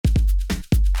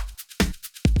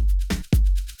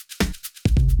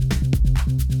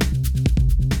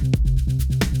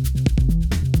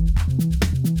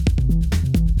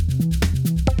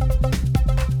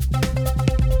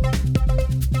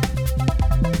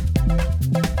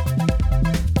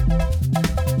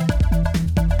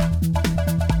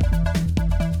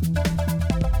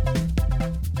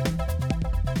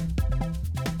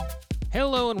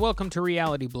welcome to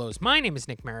Reality Blows. My name is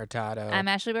Nick Maritato. I'm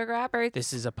Ashley Berger-Roberts.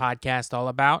 This is a podcast all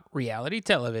about reality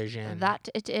television. That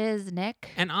it is, Nick.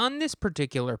 And on this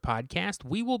particular podcast,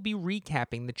 we will be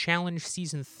recapping the Challenge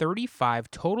Season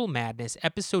 35 Total Madness,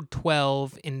 Episode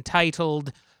 12,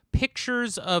 entitled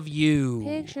Pictures of You.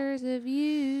 Pictures of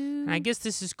you. And I guess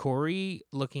this is Corey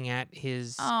looking at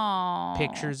his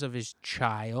pictures of his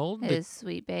child. His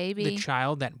sweet baby. The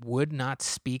child that would not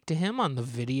speak to him on the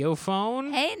video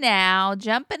phone. Hey now,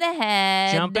 jumping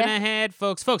ahead. Jumping ahead,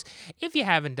 folks. Folks, if you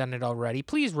haven't done it already,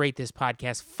 please rate this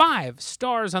podcast 5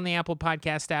 stars on the Apple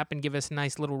Podcast app and give us a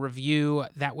nice little review.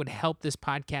 That would help this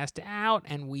podcast out,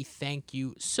 and we thank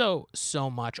you so, so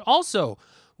much. Also,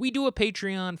 we do a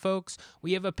Patreon, folks.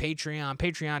 We have a Patreon,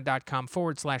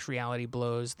 patreon.com/Reality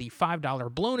Blows. The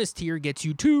 $5 bonus tier gets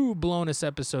you 2 bonus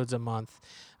episodes a month.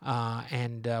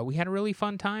 And we had a really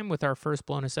fun time with our first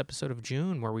bonus episode of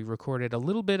June, where we recorded a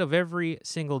little bit of every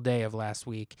single day of last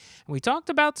week. And we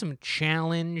talked about some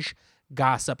challenge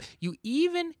gossip. You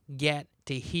even get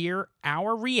to hear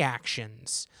our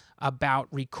reactions about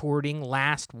recording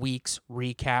last week's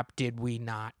recap, did we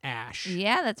not, Ash?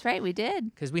 Yeah, that's right. We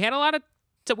did. Because we had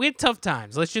we had tough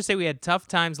times. Let's just say we had tough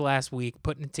times last week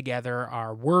putting together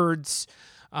our words,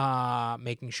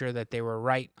 making sure that they were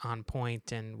right on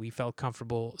point, and we felt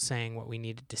comfortable saying what we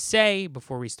needed to say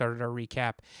before we started our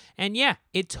recap. And yeah,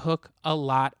 it took a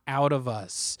lot out of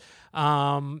us.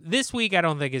 This week, I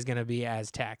don't think is going to be as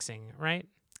taxing, right?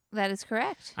 That is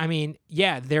correct. I mean,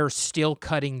 yeah, they're still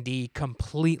cutting Dee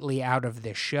completely out of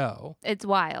this show. It's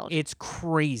wild. It's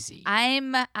crazy. I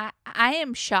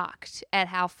am shocked at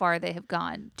how far they have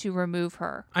gone to remove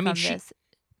her from this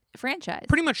franchise.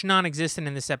 Pretty much non-existent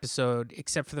in this episode,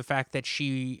 except for the fact that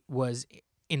she was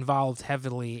involved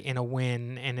heavily in a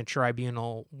win in a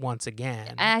tribunal once again.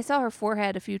 And I saw her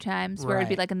forehead a few times where it'd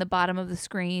be like in the bottom of the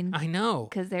screen. I know.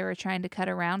 Because they were trying to cut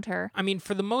around her. I mean,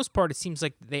 for the most part, it seems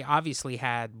like they obviously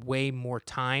had way more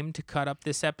time to cut up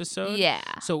this episode. Yeah.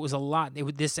 So it was a lot.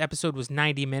 This episode was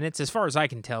 90 minutes. As far as I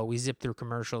can tell, we zipped through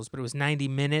commercials, but it was 90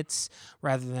 minutes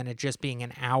rather than it just being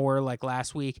an hour like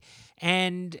last week.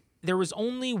 And there was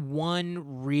only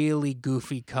one really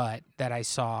goofy cut that I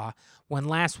saw, when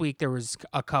last week there was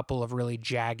a couple of really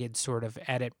jagged sort of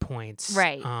edit points.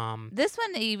 Right. This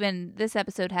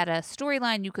episode had a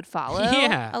storyline you could follow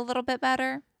a little bit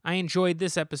better. I enjoyed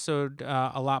this episode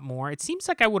a lot more. It seems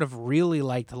like I would have really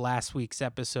liked last week's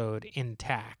episode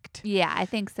intact. Yeah, I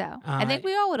think so. I think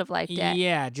we all would have liked it.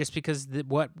 Yeah, just because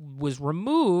what was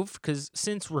removed, because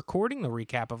since recording the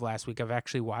recap of last week, I've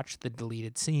actually watched the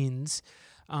deleted scenes.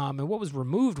 And what was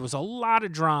removed was a lot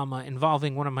of drama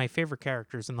involving one of my favorite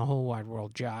characters in the whole wide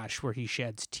world, Josh, where he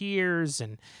sheds tears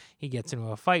and he gets into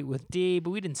a fight with Dee, but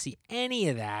we didn't see any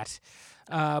of that.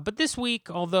 But this week,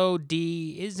 although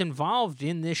Dee is involved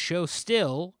in this show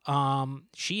still,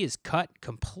 she is cut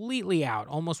completely out,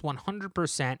 almost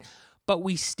 100%. But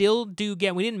we still do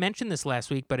we didn't mention this last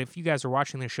week, but if you guys are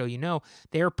watching the show, you know,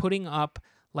 they are putting up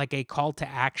like a call to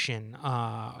action,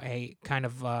 a kind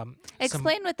of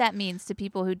explain what that means to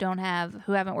people who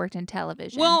haven't worked in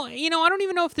television. Well, I don't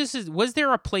even know if was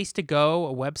there a place to go,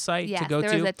 a website to go to?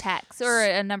 Yes, there was a text or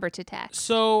a number to text.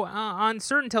 So on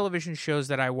certain television shows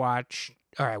that I watched,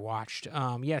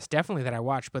 yes, definitely that I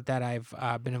watched, but that I've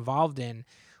been involved in,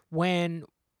 when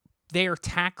they are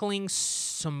tackling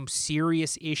some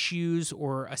serious issues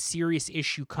or a serious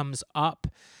issue comes up,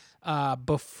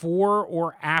 before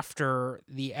or after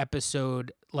the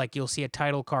episode, like you'll see a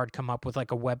title card come up with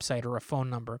like a website or a phone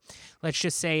number. Let's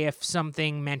just say if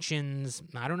something mentions,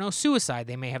 I don't know, suicide,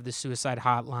 they may have the suicide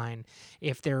hotline.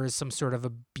 If there is some sort of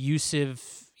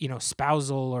abusive,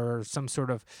 spousal or some sort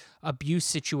of abuse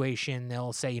situation,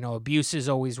 they'll say, abuse is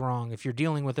always wrong. If you're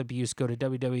dealing with abuse, go to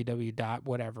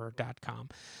www.whatever.com.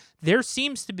 There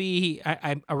seems to be,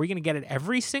 are we going to get it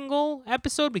every single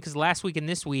episode? Because last week and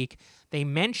this week, they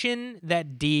mention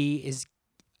that Dee is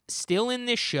still in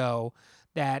this show,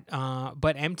 but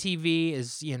MTV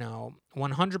is,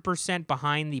 100%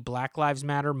 behind the Black Lives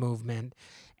Matter movement,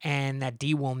 and that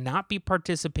Dee will not be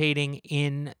participating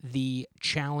in the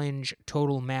Challenge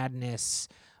Total Madness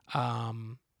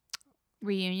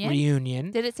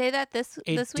reunion. Did it say that this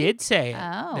week? It did say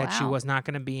she was not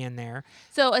going to be in there.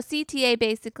 So a CTA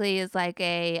basically is like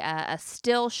a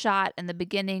still shot in the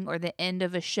beginning or the end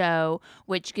of a show,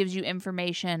 which gives you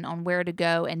information on where to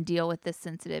go and deal with this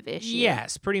sensitive issue.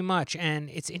 Yes, pretty much. And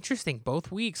it's interesting.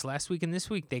 Both weeks, last week and this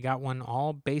week, they got one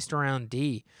all based around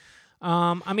Dee.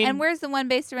 And where's the one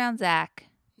based around Zach?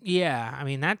 Yeah, I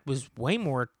mean, that was way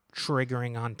more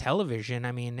triggering on television.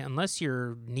 I mean, unless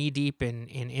you're knee deep in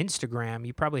Instagram,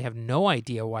 you probably have no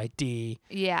idea why D.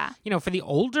 Yeah. For the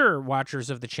older watchers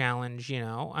of the challenge,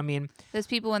 I mean, Those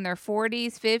people in their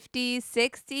 40s, 50s,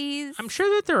 60s. I'm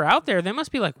sure that they're out there. They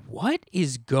must be like, what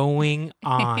is going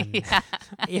on? Yeah.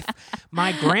 If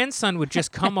my grandson would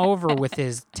just come over with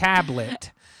his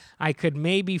tablet, I could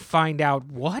maybe find out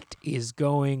what is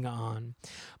going on.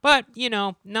 But,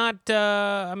 not, we're not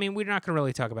going to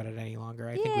really talk about it any longer.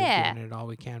 I think we've given it all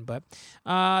we can. But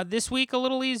this week, a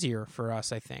little easier for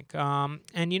us, I think.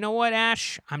 And you know what,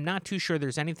 Ash? I'm not too sure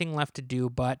there's anything left to do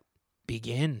but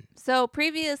begin. So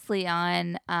previously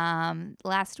on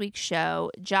last week's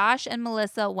show, Josh and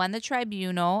Melissa won the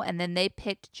tribunal, and then they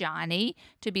picked Johnny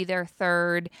to be their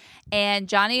third. And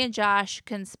Johnny and Josh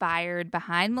conspired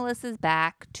behind Melissa's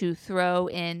back to throw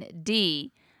in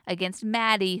D against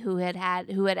Maddie, who had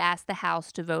asked the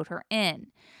house to vote her in.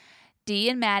 D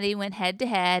and Maddie went head to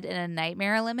head in a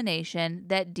nightmare elimination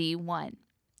that D won.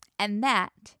 And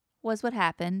that was what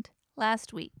happened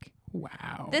last week.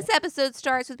 Wow. This episode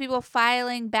starts with people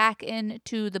filing back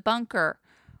into the bunker.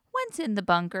 Once in the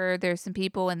bunker, there's some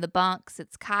people in the bunks.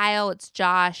 It's Kyle, it's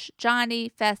Josh, Johnny,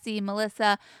 Fessy,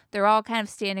 Melissa. They're all kind of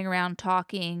standing around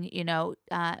talking,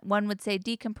 one would say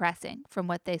decompressing from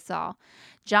what they saw.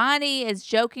 Johnny is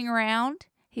joking around.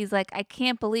 He's like, I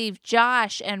can't believe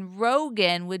Josh and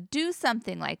Rogan would do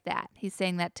something like that. He's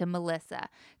saying that to Melissa,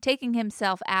 taking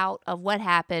himself out of what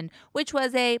happened, which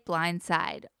was a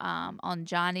blindside on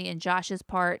Johnny and Josh's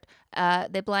part.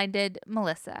 They blinded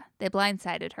Melissa. They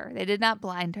blindsided her. They did not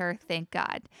blind her, thank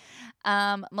God.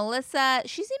 Melissa,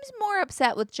 she seems more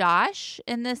upset with Josh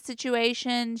in this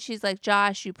situation. She's like,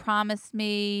 Josh, you promised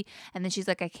me. And then she's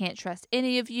like, I can't trust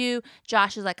any of you.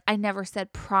 Josh is like, I never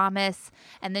said promise.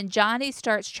 And then Johnny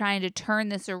starts trying to turn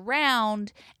this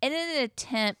around in an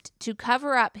attempt to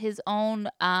cover up his own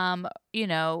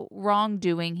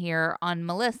wrongdoing here on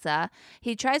Melissa.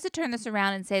 He tries to turn this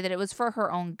around and say that it was for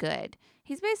her own good.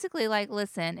 He's basically like,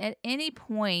 listen, at any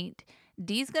point,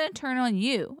 Dee's going to turn on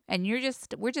you, and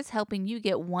we're just helping you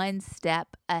get one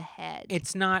step ahead.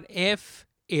 It's not if,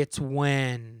 it's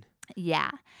when.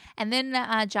 Yeah. And then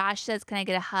Josh says, can I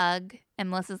get a hug? And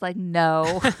Melissa's like,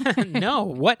 no. No.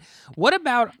 What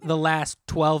about the last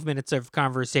 12 minutes of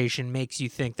conversation makes you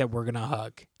think that we're going to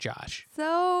hug, Josh?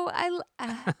 So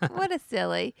what a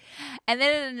silly. And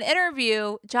then in an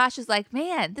interview, Josh is like,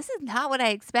 man, this is not what I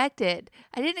expected.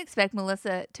 I didn't expect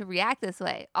Melissa to react this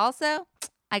way. Also,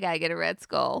 I got to get a red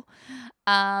skull.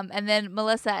 And then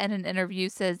Melissa in an interview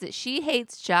says that she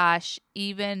hates Josh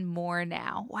even more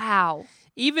now. Wow.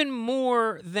 Even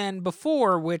more than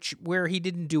before, where he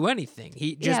didn't do anything.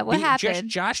 What happened?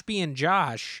 Josh being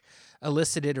Josh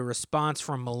elicited a response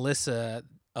from Melissa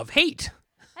of hate.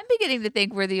 I'm beginning to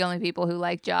think we're the only people who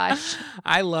like Josh.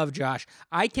 I love Josh.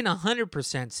 I can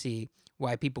 100% see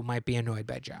why people might be annoyed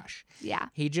by Josh. Yeah.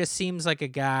 He just seems like a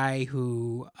guy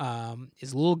who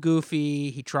is a little goofy.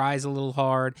 He tries a little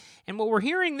hard. And what we're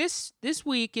hearing this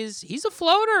week is he's a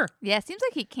floater. Yeah, seems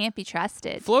like he can't be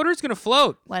trusted. Floater's going to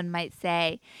float. One might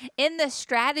say. In the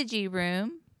strategy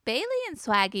room, Bailey and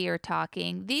Swaggy are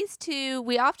talking. These two,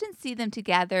 we often see them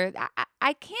together.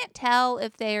 I can't tell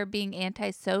if they are being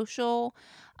antisocial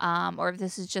or if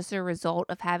this is just a result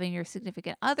of having your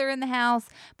significant other in the house,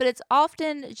 but it's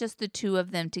often just the two of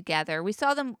them together.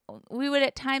 We would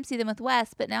at times see them with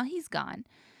Wes, but now he's gone.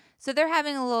 So they're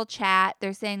having a little chat.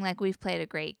 They're saying like, we've played a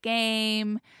great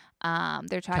game.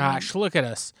 They're talking. Gosh, look at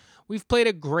us. We've played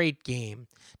a great game.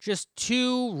 Just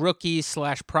two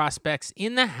rookies/prospects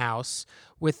in the house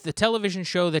with the television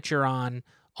show that you're on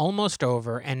almost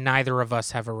over, and neither of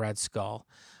us have a red skull.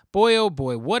 Boy, oh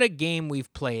boy, what a game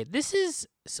we've played. This is,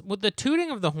 with the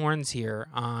tooting of the horns here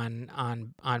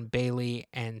on Bailey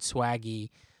and Swaggy,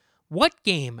 what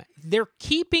game? They're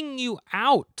keeping you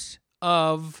out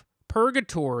of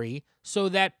purgatory so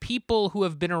that people who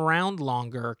have been around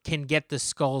longer can get the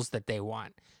skulls that they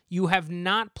want. You have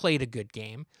not played a good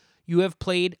game. You have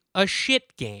played a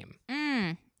shit game.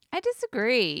 I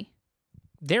disagree.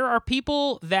 There are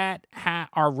people that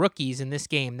are rookies in this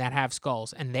game that have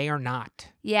skulls, and they are not.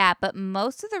 Yeah, but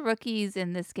most of the rookies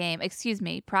in this game,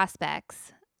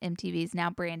 prospects, MTV's now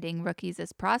branding rookies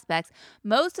as prospects,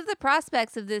 most of the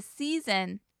prospects of this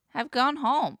season have gone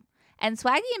home. And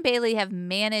Swaggy and Bailey have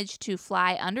managed to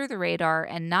fly under the radar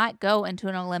and not go into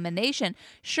an elimination.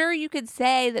 Sure, you could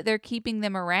say that they're keeping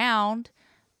them around,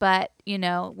 but,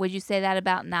 would you say that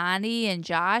about Nany and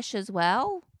Josh as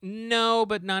well? No,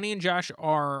 but Nany and Josh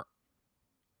are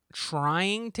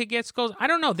trying to get skulls. I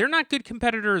don't know. They're not good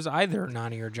competitors either,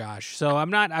 Nani or Josh. So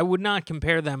I would not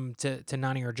compare them to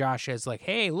Nani or Josh as like,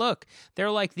 hey, look,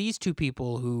 they're like these two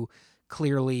people who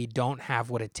clearly don't have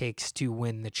what it takes to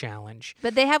win the challenge.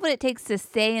 But they have what it takes to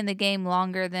stay in the game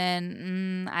longer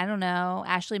than, I don't know,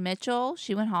 Ashley Mitchell.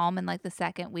 She went home in like the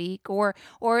second week. Or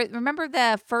remember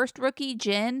the first rookie,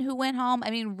 Jen, who went home?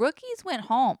 I mean, rookies went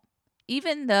home.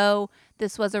 Even though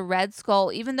this was a Red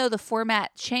Skull, even though the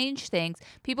format changed things,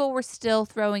 people were still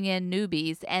throwing in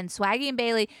newbies. And Swaggy and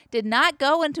Bailey did not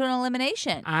go into an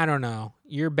elimination. I don't know.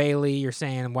 You're Bailey. You're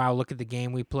saying, wow, look at the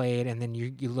game we played. And then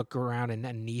you look around and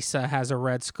Anissa has a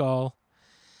Red Skull.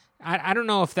 I don't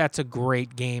know if that's a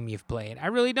great game you've played. I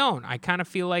really don't. I kind of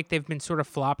feel like they've been sort of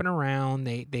flopping around.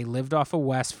 They lived off of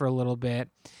West for a little bit.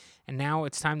 And now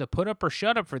it's time to put up or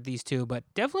shut up for these two. But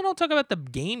definitely don't talk about the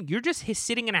game. You're just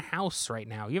sitting in a house right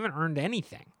now. You haven't earned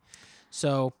anything.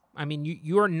 So, I mean,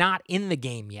 you are not in the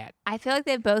game yet. I feel like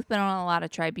they've both been on a lot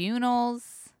of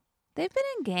tribunals. They've been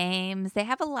in games. They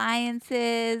have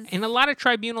alliances. In a lot of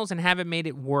tribunals and haven't made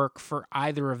it work for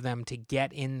either of them to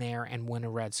get in there and win a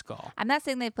Red Skull. I'm not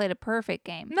saying they played a perfect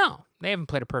game. No, they haven't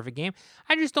played a perfect game.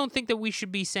 I just don't think that we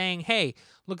should be saying, "Hey,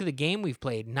 look at the game we've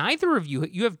played." Neither of you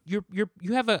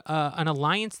have an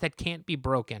alliance that can't be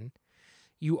broken.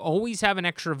 You always have an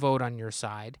extra vote on your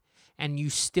side, and you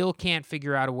still can't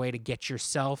figure out a way to get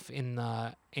yourself in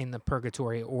the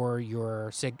purgatory or your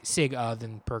sig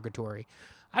in purgatory.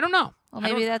 I don't know. Well,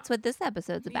 maybe that's what this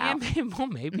episode's about. Yeah,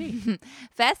 maybe.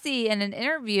 Fessy, in an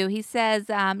interview, he says,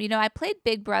 I played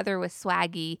Big Brother with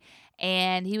Swaggy,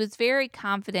 and he was very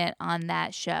confident on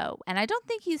that show. And I don't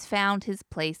think he's found his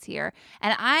place here.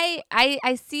 And I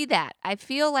see that. I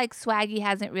feel like Swaggy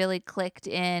hasn't really clicked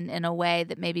in a way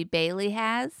that maybe Bailey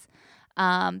has.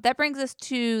 That brings us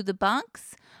to the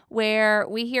bunks, where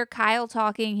we hear Kyle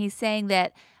talking. He's saying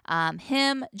that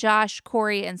him, Josh,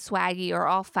 Corey, and Swaggy are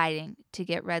all fighting to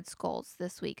get Red Skulls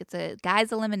this week. It's a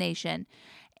guys' elimination.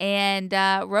 And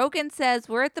Rogan says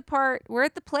we're at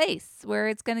the place where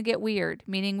it's going to get weird,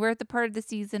 meaning we're at the part of the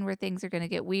season where things are going to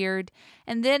get weird.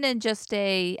 And then in just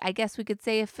I guess we could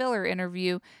say a filler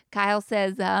interview, Kyle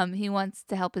says he wants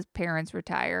to help his parents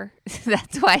retire.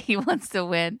 That's why he wants to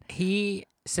win. He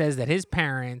says that his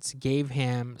parents gave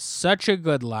him such a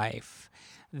good life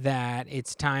that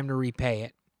it's time to repay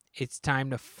it. It's time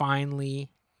to finally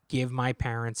give my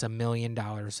parents $1 million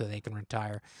so they can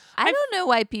retire. I don't know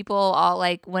why people all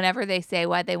like whenever they say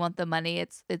why they want the money,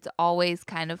 it's always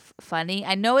kind of funny.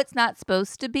 I know it's not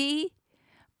supposed to be,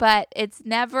 but it's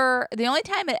never the only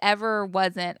time it ever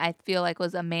wasn't, I feel like,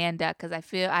 was Amanda, because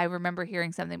I remember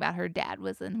hearing something about her dad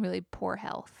was in really poor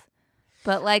health.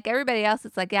 But like everybody else,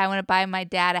 it's like, yeah, I want to buy my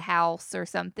dad a house or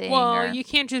something. Well, you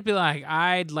can't just be like,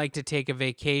 I'd like to take a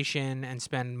vacation and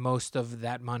spend most of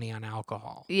that money on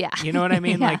alcohol. Yeah. You know what I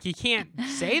mean? Yeah. Like, you can't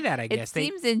say that, I guess. It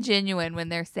seems ingenuine when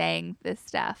they're saying this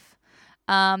stuff.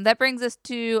 That brings us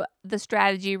to the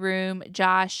strategy room.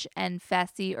 Josh and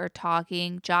Fessy are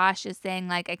talking. Josh is saying,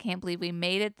 like, I can't believe we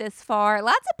made it this far.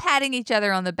 Lots of patting each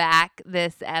other on the back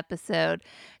this episode.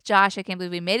 Josh, I can't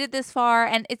believe we made it this far.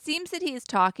 And it seems that he is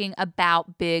talking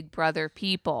about Big Brother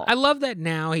people. I love that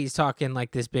now he's talking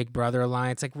like this Big Brother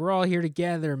alliance. Like, we're all here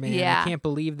together, man. Yeah. I can't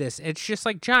believe this. It's just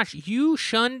like, Josh, you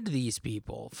shunned these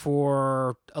people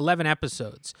for 11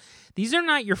 episodes. These are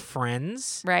not your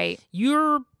friends. Right.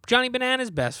 You're Johnny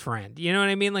Banana's best friend. You know what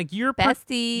I mean? Like, you're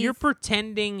besties. You're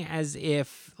pretending as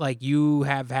if like you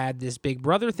have had this Big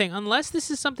Brother thing, unless this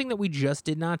is something that we just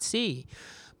did not see.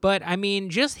 But I mean,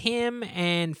 just him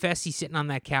and Fessy sitting on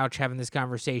that couch having this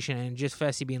conversation, and just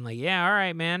Fessy being like, "Yeah, all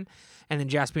right, man," and then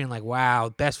Josh being like, "Wow,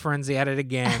 best friends at it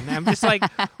again." And I'm just like,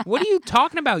 "What are you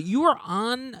talking about? You are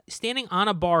standing on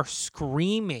a bar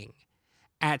screaming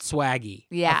at Swaggy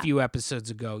a few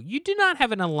episodes ago. You do not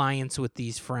have an alliance with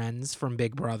these friends from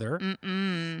Big Brother.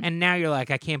 And now you're like,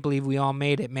 I can't believe we all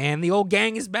made it, man. The old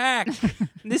gang is back."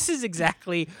 This is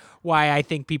exactly why I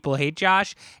think people hate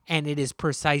Josh, and it is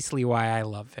precisely why I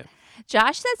love him.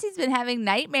 Josh says he's been having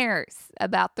nightmares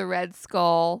about the Red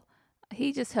Skull.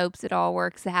 He just hopes it all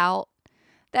works out.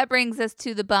 That brings us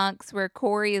to the bunks, where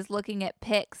Corey is looking at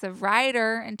pics of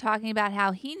Ryder and talking about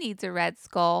how he needs a Red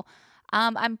Skull.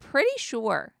 I'm pretty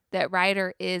sure that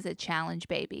Ryder is a challenge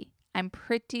baby. I'm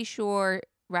pretty sure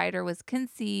Ryder was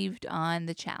conceived on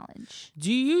the challenge.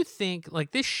 Do you think,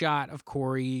 like, this shot of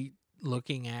Corey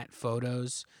looking at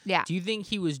photos, do you think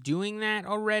he was doing that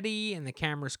already and the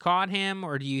cameras caught him?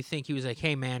 Or do you think he was like,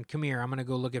 hey, man, come here, I'm going to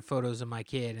go look at photos of my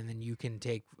kid and then you can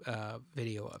take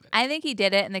video of it? I think he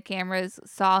did it and the cameras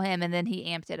saw him and then he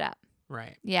amped it up.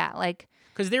 Right. Yeah, like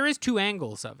Because there is two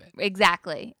angles of it.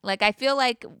 exactly. Like I feel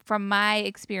like from my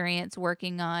experience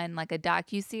working on like a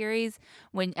docuseries,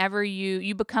 whenever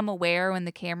you become aware when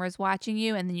the camera's watching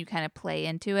you and then you kind of play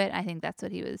into it. I think that's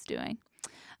what he was doing.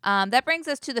 That brings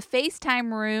us to the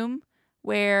FaceTime room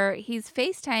where he's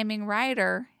FaceTiming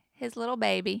Ryder, his little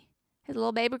baby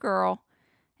girl.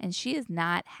 And she is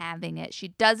not having it. She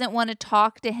doesn't want to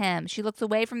talk to him. She looks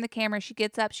away from the camera. She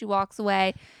gets up. She walks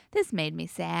away. This made me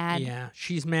sad. Yeah,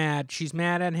 she's mad. She's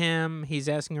mad at him. He's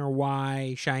asking her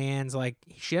why. Cheyenne's like,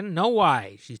 she doesn't know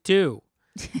why. She's 2.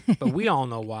 But we all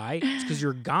know why. It's because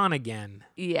you're gone again.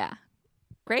 Yeah.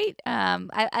 Great.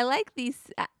 I like these.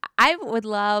 I would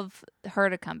love her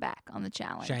to come back on the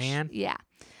challenge. Cheyenne? Yeah.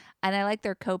 And I like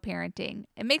their co-parenting.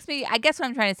 It makes me, I guess what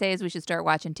I'm trying to say is we should start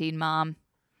watching Teen Mom.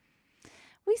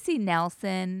 We see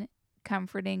Nelson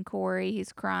comforting Corey.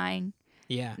 He's crying.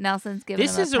 Yeah. Nelson's giving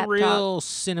This him is a a pep real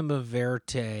cinema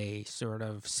verite sort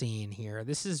of scene here.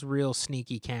 This is real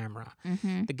sneaky camera. talk.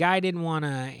 Mm-hmm. The guy didn't want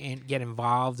to get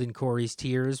involved in Corey's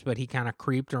tears, but he kind of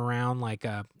creeped around like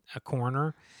a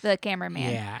corner. The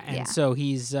cameraman. Yeah, and so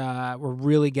he's we're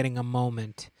really getting a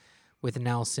moment with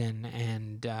Nelson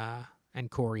and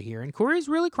Corey here, and Corey's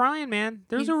really crying, man.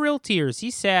 Those are real tears.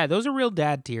 He's sad. Those are real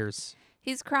dad tears.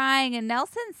 He's crying, and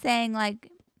Nelson's saying like,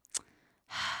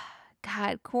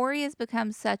 God, Corey has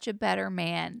become such a better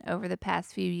man over the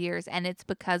past few years, and it's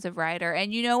because of Ryder.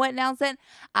 And you know what, Nelson?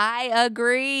 I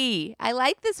agree. I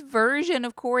like this version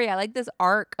of Corey. I like this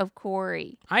arc of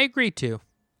Corey. I agree too.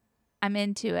 I'm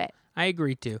into it. I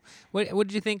agree too. What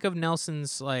did you think of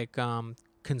Nelson's like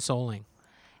consoling?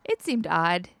 It seemed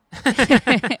odd.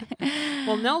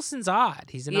 Well, Nelson's odd.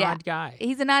 He's an odd guy.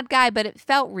 He's an odd guy, but it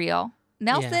felt real.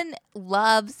 Nelson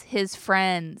loves his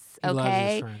friends. He loves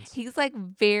Okay, his friends. he's like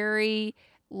very,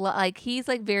 he's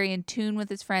like very in tune with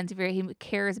his friends. He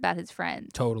cares about his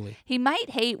friends. Totally. He might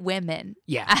hate women.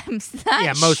 Yeah. I'm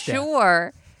not most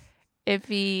sure if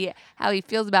how he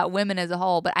feels about women as a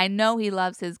whole, but I know he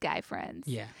loves his guy friends.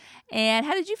 Yeah. And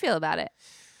how did you feel about it?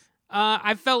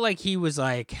 I felt like he was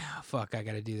like, oh, fuck, I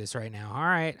got to do this right now. All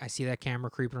right. I see that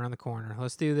camera creeping around the corner.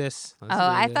 Let's do this.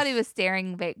 I thought he was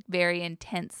staring very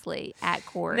intensely at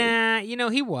Corey. Nah,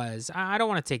 he was. I don't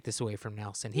want to take this away from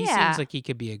Nelson. He seems like he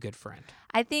could be a good friend.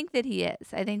 I think that he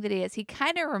is. He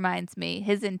kind of reminds me,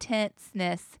 his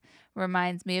intenseness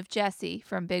reminds me of Jesse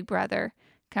from Big Brother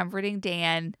comforting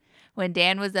Dan when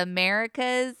Dan was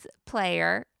America's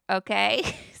player, okay?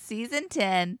 Season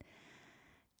 10.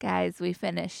 Guys, we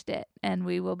finished it, and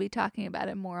we will be talking about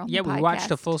it more on the podcast. Yeah, we watched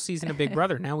a full season of Big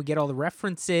Brother. Now we get all the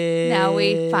references. Now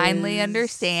we finally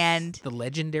understand. The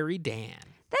legendary Dan.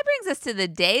 That brings us to the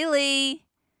daily.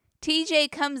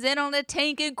 TJ comes in on a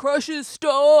tank and crushes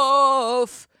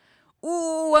stuff.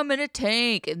 Ooh, I'm in a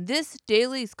tank. And this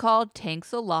daily's called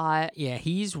Tanks a Lot. Yeah,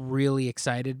 he's really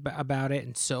excited about it,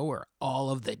 and so are all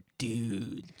of the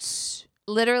dudes.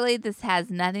 Literally, this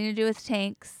has nothing to do with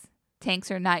tanks.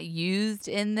 Tanks are not used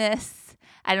in this.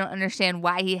 I don't understand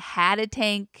why he had a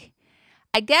tank.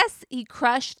 I guess he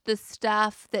crushed the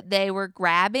stuff that they were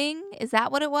grabbing. Is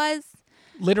that what it was?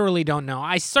 Literally don't know.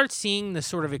 I start seeing the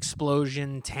sort of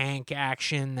explosion tank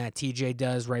action that TJ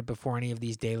does right before any of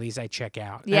these dailies I check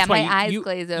out. Yeah, my eyes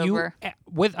glaze over.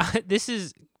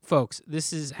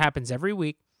 This happens every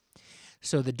week.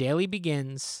 So the daily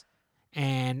begins,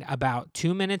 and about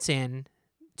 2 minutes in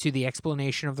to the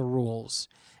explanation of the rules,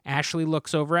 Ashley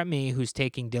looks over at me, who's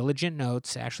taking diligent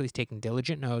notes. Ashley's taking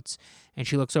diligent notes, and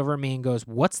she looks over at me and goes,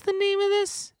 "What's the name of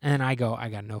this?" And I go, "I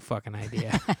got no fucking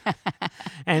idea."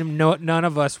 And none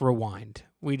of us rewind.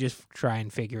 We just try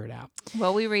and figure it out.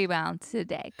 Well, we rewound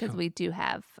today because we do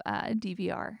have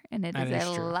DVR, and it is a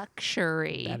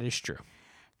luxury. That is true.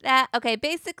 Okay,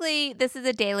 basically, this is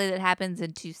a daily that happens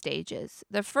in 2 stages.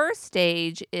 The first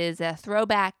stage is a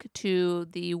throwback to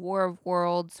the War of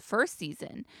Worlds first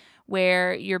season,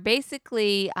 where you're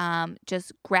basically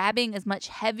just grabbing as much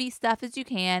heavy stuff as you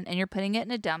can and you're putting it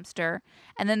in a dumpster,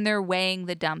 and then they're weighing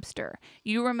the dumpster.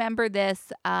 You remember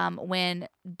this when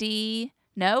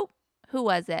who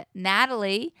was it?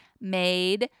 Natalie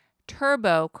made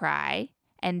Turbo cry,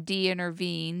 and Dee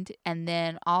intervened, and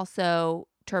then also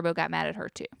Turbo got mad at her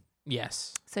too.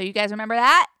 Yes. So you guys remember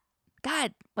that?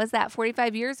 God, was that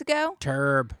 45 years ago?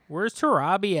 Turb. Where's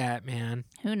Tarabi at, man?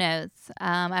 Who knows?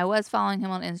 I was following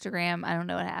him on Instagram. I don't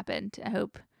know what happened. I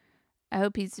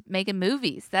hope he's making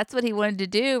movies. That's what he wanted to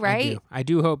do, right? I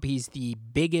do hope he's the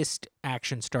biggest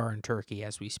action star in Turkey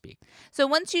as we speak. So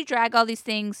once you drag all these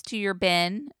things to your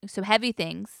bin, so heavy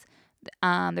things,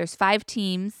 there's 5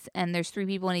 teams and there's 3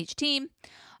 people in each team.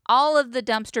 All of the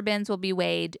dumpster bins will be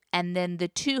weighed, and then the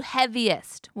 2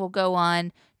 heaviest will go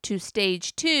on to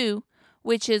stage 2,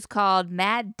 which is called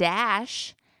Mad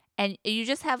Dash. And you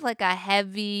just have like a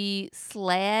heavy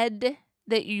sled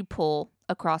that you pull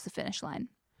across the finish line.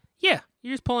 Yeah,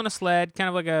 you're just pulling a sled, kind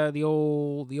of like the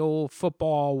old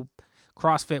football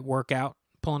CrossFit workout,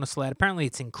 pulling a sled. Apparently,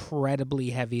 it's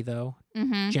incredibly heavy, though.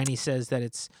 Mm-hmm. Jenny says that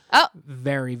it's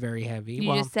very, very heavy.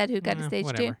 You just said who got to stage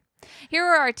whatever. 2. Here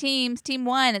are our teams. Team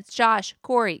 1, it's Josh,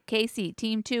 Corey, Casey.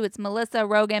 Team 2, it's Melissa,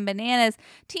 Rogan, Bananas.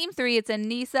 Team 3, it's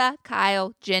Anissa,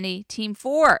 Kyle, Jenny. Team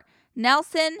 4,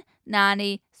 Nelson,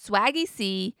 Nani, Swaggy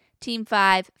C. Team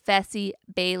 5, Fessy,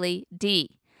 Bailey,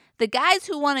 D. The guys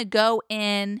who want to go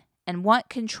in and want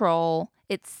control,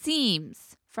 it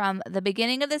seems from the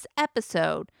beginning of this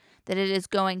episode that it is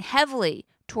going heavily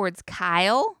towards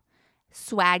Kyle,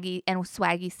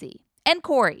 Swaggy C, and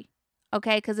Corey.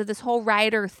 Okay, because of this whole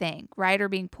Ryder thing, Ryder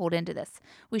being pulled into this.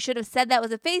 We should have said that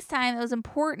was a FaceTime. It was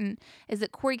important, is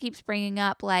that Corey keeps bringing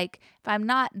up, like, if I'm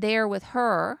not there with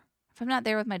her, if I'm not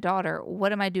there with my daughter,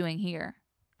 what am I doing here?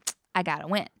 I got to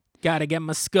win. Got to get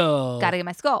my skull. Got to get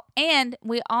my skull. And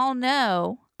we all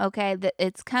know, okay, that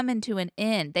it's coming to an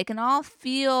end. They can all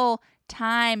feel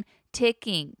time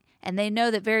ticking, and they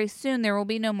know that very soon there will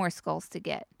be no more skulls to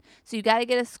get. So you got to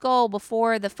get a skull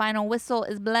before the final whistle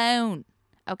is blown.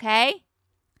 Okay?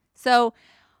 So,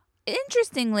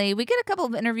 interestingly, we get a couple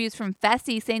of interviews from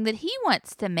Fessy saying that he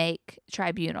wants to make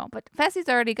Tribunal, but Fessy's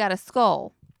already got a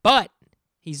skull. But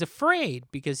he's afraid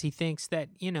because he thinks that,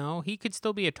 he could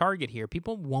still be a target here.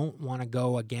 People won't want to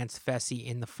go against Fessy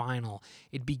in the final.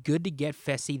 It'd be good to get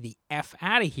Fessy the F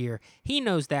out of here. He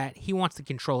knows that. He wants to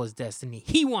control his destiny.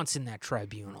 He wants in that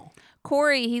Tribunal.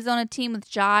 Corey, he's on a team with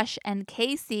Josh and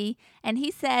Casey, and he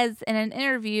says in an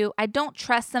interview, I don't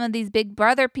trust some of these Big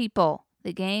Brother people.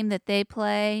 The game that they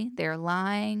play, they're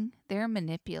lying, they're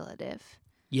manipulative.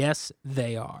 Yes,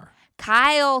 they are.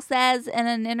 Kyle says in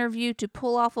an interview to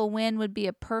pull off a win would be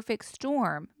a perfect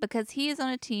storm because he is on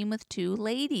a team with 2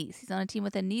 ladies. He's on a team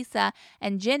with Anissa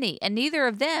and Jenny, and neither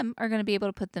of them are going to be able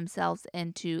to put themselves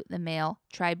into the male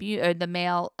the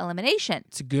male elimination.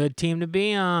 It's a good team to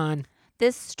be on.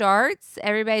 This starts,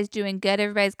 everybody's doing good.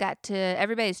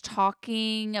 Everybody's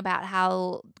talking about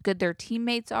how good their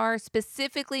teammates are.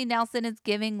 Specifically, Nelson is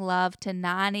giving love to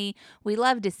Nani. We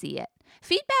love to see it.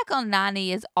 Feedback on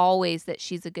Nani is always that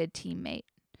she's a good teammate.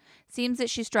 Seems that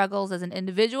she struggles as an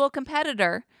individual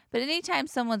competitor, but anytime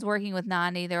someone's working with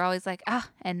Nani, they're always like,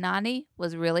 and Nani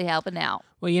was really helping out.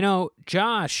 Well,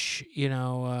 Josh,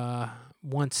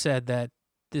 once said that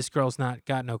this girl's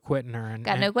got no quit in her.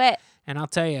 No quit. And I'll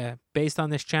tell you, based on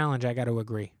this challenge, I got to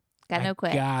agree. No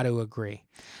quit. Got to agree.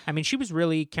 I mean, she was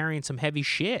really carrying some heavy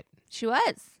shit. She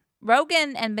was.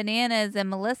 Rogan and Bananas and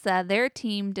Melissa, their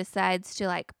team decides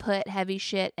to put heavy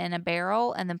shit in a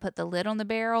barrel and then put the lid on the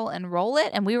barrel and roll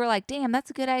it. And we were like, damn, that's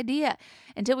a good idea.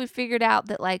 Until we figured out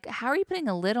that how are you putting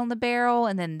a lid on the barrel?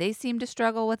 And then they seemed to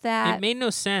struggle with that. It made no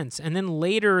sense. And then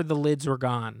later the lids were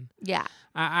gone. Yeah.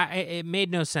 It made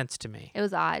no sense to me. It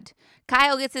was odd.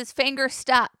 Kyle gets his finger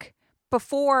stuck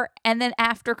before and then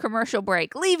after commercial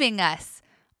break, leaving us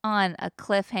on a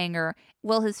cliffhanger.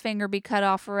 Will his finger be cut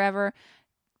off forever?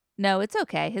 No, it's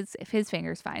okay. His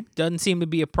finger's fine. Doesn't seem to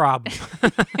be a problem.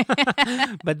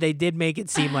 But they did make it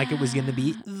seem like it was going to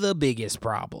be the biggest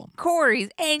problem. Corey's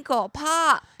ankle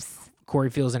pops. Corey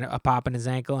feels a pop in his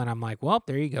ankle, and I'm like, well,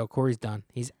 there you go. Corey's done.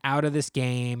 He's out of this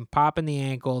game. Popping the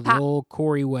ankle, the old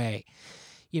Corey way.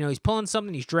 He's pulling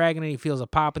something, he's dragging it, he feels a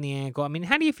pop in the ankle. I mean,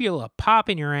 how do you feel a pop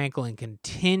in your ankle and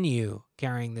continue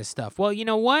carrying this stuff? Well, you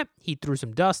know what? He threw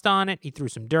some dust on it. He threw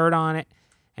some dirt on it.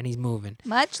 And he's moving.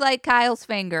 Much like Kyle's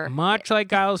finger.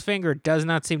 It does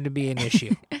not seem to be an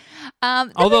issue.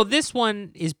 Although this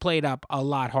one is played up a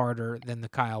lot harder than the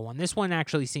Kyle one. This one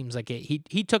actually seems like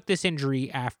he took this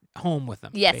injury home with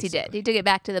him. Yes, basically. he did. He took it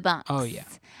back to the bunks. Oh, yeah.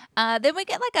 Then we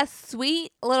get a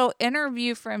sweet little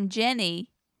interview from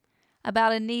Jenny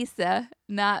about Anissa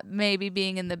not maybe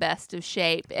being in the best of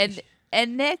shape.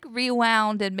 And Nick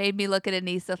rewound and made me look at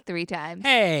Anissa 3 times.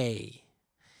 Hey,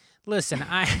 listen,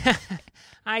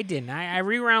 I didn't. I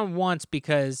rewound once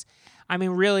because,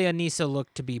 really, Anissa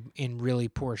looked to be in really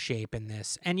poor shape in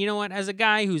this. And you know what? As a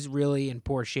guy who's really in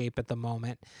poor shape at the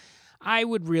moment, I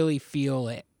would really feel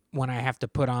it when I have to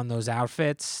put on those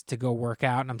outfits to go work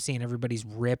out, and I'm seeing everybody's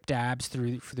ripped abs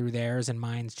through theirs, and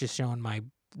mine's just showing my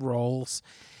rolls.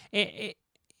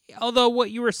 Although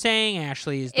what you were saying,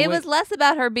 Ashley, is was less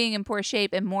about her being in poor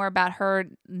shape and more about her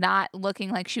not looking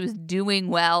like she was doing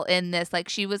well in this.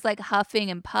 She was huffing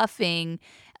and puffing.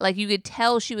 You could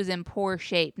tell she was in poor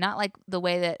shape, not the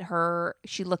way that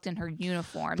she looked in her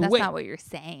uniform. That's not what you're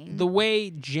saying. The way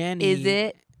Jenny... Is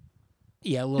it?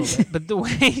 Yeah, a little bit. But the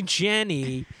way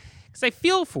Jenny Because I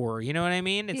feel for her, you know what I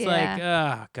mean? It's like,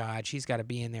 Yeah. oh, God, she's got to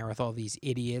be in there with all these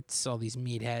idiots, all these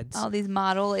meatheads. All these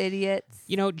model idiots.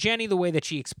 You know, Jenny, the way that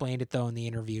she explained it, though, in the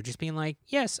interview, just being like,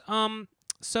 yes,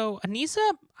 so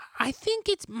Anissa, I think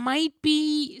it might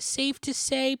be safe to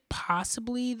say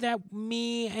possibly that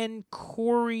me and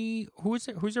Corey, who's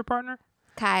her partner?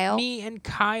 Kyle. Me and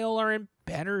Kyle are in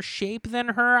better shape than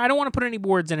her. I don't want to put any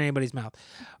words in anybody's mouth,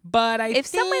 but If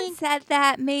someone said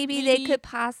that, maybe they could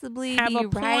possibly have be a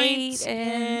right. point,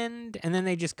 and then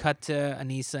they just cut to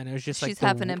Anissa, and it was just like she's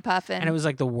huffing and puffing. and it was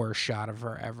like the worst shot of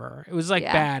her ever. It was like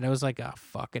Yeah. bad. I was like, oh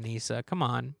fuck, Anissa, come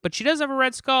on. But she does have a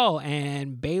red skull,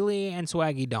 and Bailey and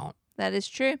Swaggy don't. That is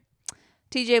true.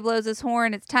 TJ blows his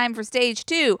horn. It's time for stage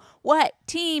 2. What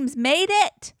teams made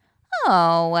it?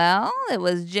 Oh, well, it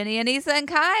was Jenny, Anissa, and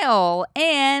Kyle.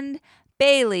 And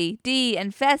Bailey, Dee,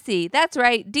 and Fessy. That's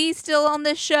right. Dee's still on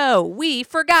this show. We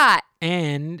forgot.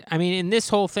 And I mean, in this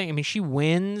whole thing, I mean, she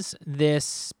wins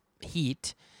this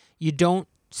heat. You don't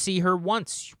see her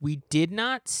once. We did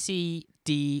not see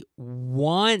Dee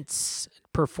once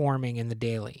performing in the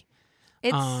daily.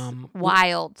 It's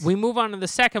wild. We move on to the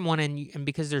second one, and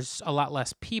because there's a lot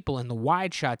less people in the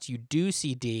wide shots, you do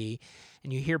see Dee,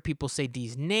 and you hear people say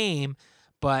Dee's name.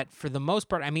 But for the most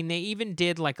part, I mean, they even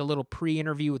did like a little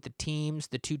pre-interview with the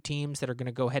two teams that are going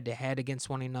to go head-to-head against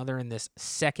one another in this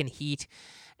second heat.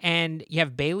 And you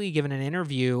have Bailey giving an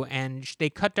interview, and they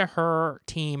cut to her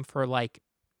team for like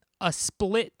a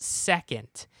split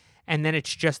second. And then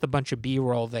it's just a bunch of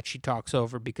B-roll that she talks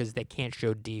over because they can't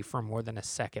show Dee for more than a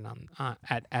second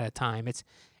at a time. It's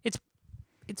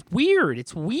weird.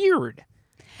 It's weird.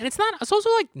 And it's also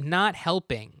like not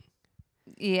helping.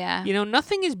 Yeah. You know,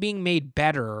 nothing is being made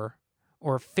better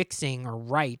or fixing or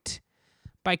right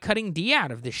by cutting Dee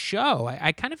out of the show.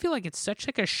 I kind of feel like it's such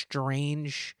like a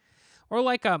strange or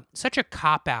like such a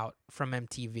cop-out from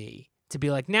MTV to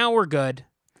be like, now we're good.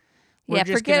 Yeah,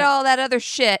 forget all that other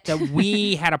shit that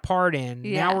we had a part in.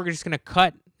 Yeah. Now we're just going to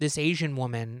cut this Asian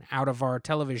woman out of our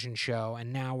television show,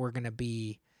 and now we're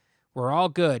all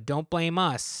good. Don't blame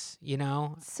us, you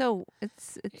know? So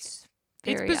it's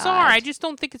very bizarre. odd. I just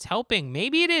don't think it's helping.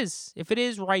 Maybe it is. If it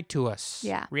is, write to us.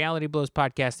 Yeah.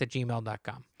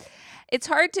 realityblowspodcast@gmail.com. It's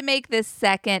hard to make this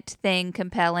second thing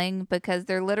compelling because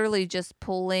they're literally just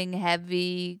pulling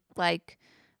heavy, like,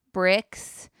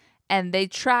 bricks. And they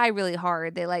try really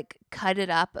hard. They like cut it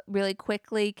up really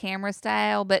quickly, camera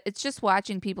style, but it's just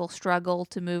watching people struggle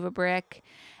to move a brick.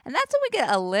 And that's when we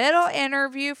get a little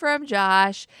interview from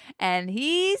Josh, and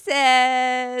he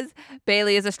says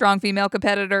Bailey is a strong female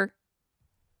competitor.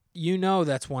 You know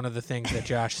that's one of the things that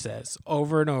Josh says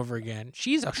over and over again.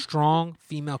 She's a strong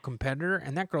female competitor,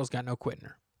 and that girl's got no quit in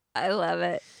her. I love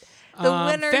it. The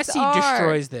winners Fessy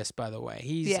destroys this, by the way.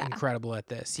 He's Yeah. incredible at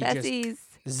this. He Fessy's. just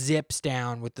zips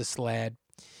down with the sled.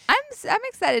 I'm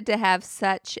excited to have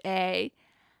such a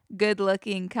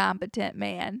good-looking, competent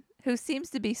man who seems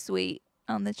to be sweet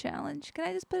on the challenge. Can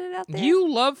I just put it out there?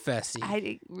 You love Fessy.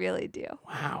 I really do.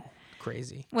 Wow.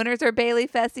 Crazy. Winners are Bailey,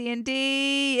 Fessy, and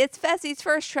Dee. It's Fessy's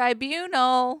first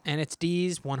tribunal. And it's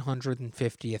Dee's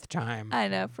 150th time. I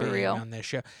know, for being real. on this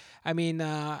show. I mean,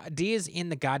 Dee is in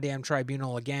the goddamn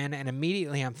tribunal again, and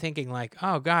immediately I'm thinking like,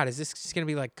 oh God, is this just gonna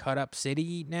be like Cut Up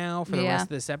City now for the Yeah. rest of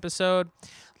this episode?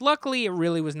 Luckily, it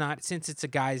really was not. Since it's a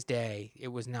guy's day, it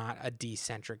was not a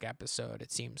Dee-centric episode.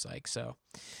 It seems like so.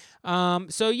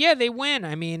 So yeah, they win.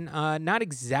 I mean, not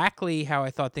exactly how I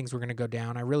thought things were going to go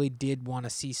down. I really did want to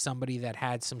see somebody that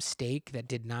had some stake that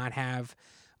did not have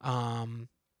a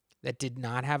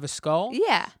skull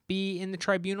Yeah. be in the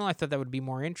tribunal. I thought that would be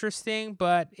more interesting,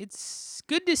 but it's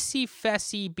good to see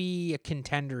Fessy be a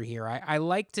contender here. I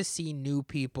like to see new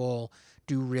people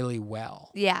do really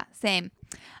well. Yeah, same.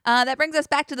 That brings us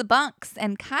back to the bunks,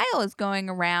 and Kyle is going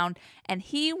around, and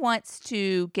he wants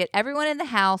to get everyone in the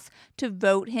house to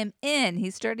vote him in.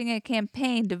 He's starting a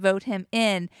campaign to vote him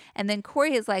in, and then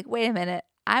Corey is like, wait a minute,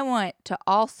 I want to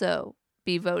also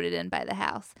be voted in by the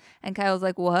house. And Kyle's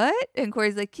like, what? And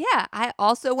Corey's like, yeah, I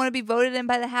also want to be voted in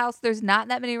by the house. There's not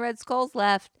that many red skulls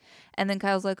left. And then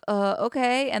Kyle's like,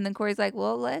 okay. And then Corey's like,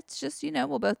 well, let's just,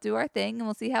 we'll both do our thing and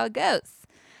we'll see how it goes.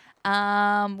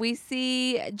 We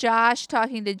see Josh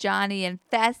talking to Johnny and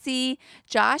Fessy.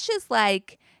 Josh is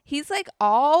like, he's like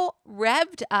all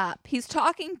revved up. He's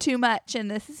talking too much in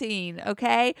this scene,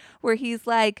 okay? Where he's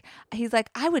like,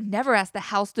 I would never ask the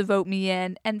house to vote me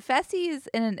in. And Fessy is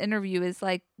in an interview is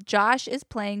like, Josh is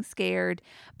playing scared.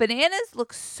 Bananas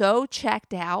looks so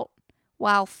checked out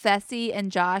while Fessy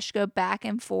and Josh go back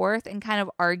and forth and kind of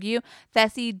argue.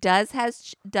 Fessy does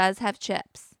have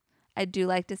chips. I do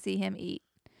like to see him eat.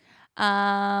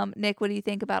 Nick, what do you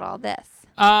think about all this?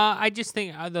 I just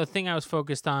think the thing I was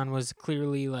focused on was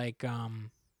clearly like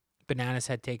Bananas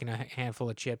had taken a handful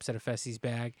of chips out of Fessy's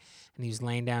bag, and he was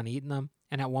laying down eating them.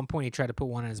 And at one point, he tried to put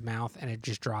one in his mouth, and it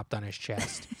just dropped on his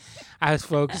chest. I was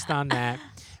focused on that.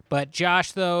 But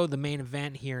Josh, though, the main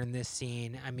event here in this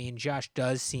scene, I mean, Josh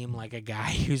does seem like a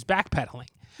guy who's backpedaling.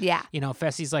 Yeah. You know,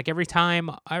 Fessy's like every time,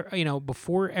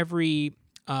 before every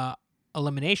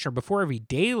elimination or before every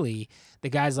daily, the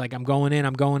guy's like, I'm going in,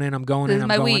 I'm going in, I'm going in, I'm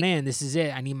going in. This is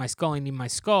it. I need my skull. I need my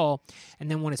skull. And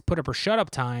then when it's put up or shut up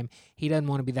time, he doesn't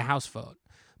want to be the house vote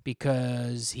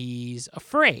because he's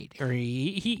afraid, or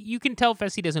you can tell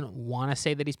Fessy doesn't want to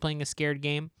say that he's playing a scared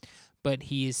game, but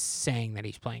he is saying that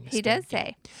he's playing a scared game. He does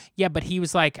say. Yeah, but he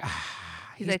was like,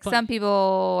 he's like, some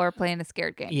people are playing a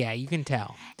scared game. Yeah, you can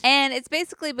tell. And it's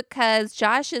basically because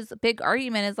Josh's big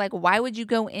argument is like, why would you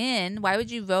go in? Why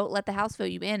would you let the house vote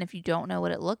you in if you don't know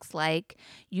what it looks like?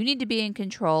 You need to be in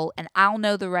control, and I'll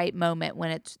know the right moment.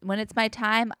 When it's my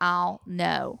time, I'll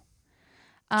know.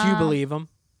 Do you believe him?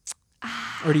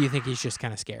 Or do you think he's just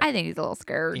kind of scared? I think he's a little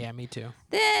scared. Yeah, me too.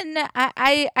 Then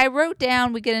I wrote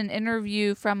down, we get an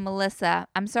interview from Melissa.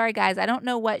 I'm sorry, guys. I don't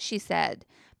know what she said,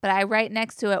 but I write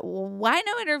next to it, why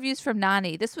no interviews from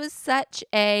Nany? This was such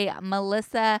a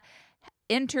Melissa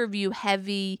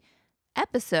interview-heavy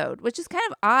episode, which is kind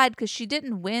of odd because she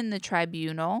didn't win the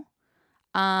tribunal.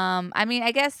 I mean,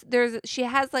 I guess she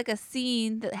has like a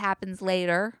scene that happens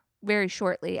later, very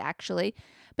shortly, actually.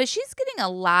 But she's getting a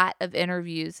lot of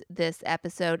interviews this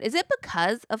episode. Is it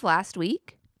because of last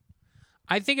week?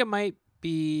 I think it might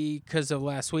be because of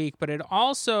last week, but it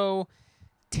also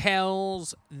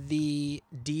tells the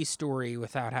D story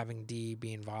without having D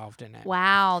be involved in it.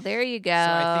 Wow, there you go. So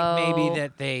I think maybe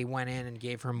that they went in and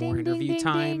gave her more interview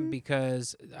time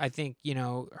because I think,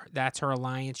 that's her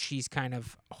alliance. She's kind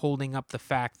of holding up the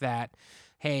fact that,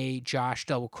 hey, Josh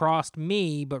double-crossed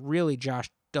me, but really Josh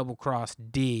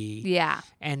double-crossed D. Yeah.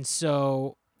 And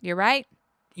so... You're right.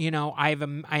 I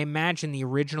imagine the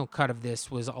original cut of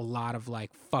this was a lot of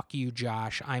like, fuck you,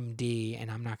 Josh, I'm D, and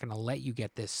I'm not going to let you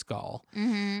get this skull.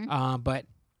 Mm-hmm. But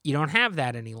you don't have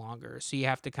that any longer. So you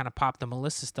have to kind of pop the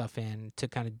Melissa stuff in to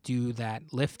kind of do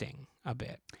that lifting a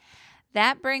bit.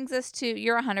 That brings us to,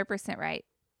 you're 100% right.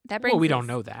 We don't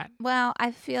know that. Well,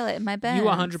 I feel it in my bones. You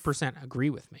 100% agree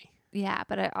with me. Yeah,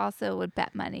 but I also would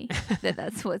bet money that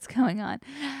that's what's going on.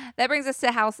 That brings us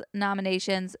to house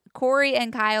nominations. Corey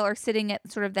and Kyle are sitting at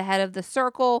sort of the head of the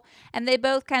circle, and they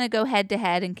both kind of go head to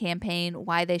head and campaign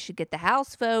why they should get the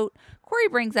house vote. Corey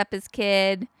brings up his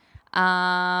kid.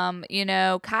 Kyle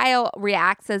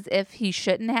reacts as if he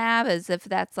shouldn't have, as if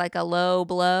that's like a low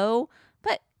blow.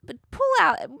 But pull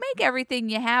out, make everything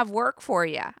you have work for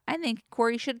you. I think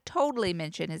Corey should totally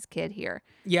mention his kid here.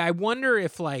 Yeah, I wonder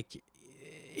if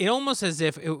it almost as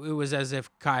if it was as if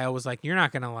Kyle was like, you're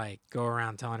not going to go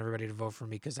around telling everybody to vote for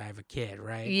me because I have a kid,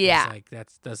 right? Yeah. It's like,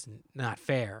 that's not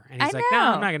fair. And he's like, no,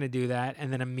 I'm not going to do that.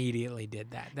 And then immediately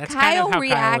did that. That's kind of how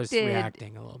Kyle was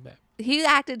reacting a little bit. He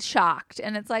acted shocked.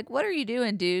 And it's like, what are you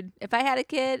doing, dude? If I had a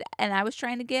kid and I was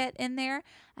trying to get in there,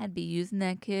 I'd be using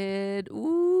that kid.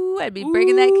 Ooh, I'd be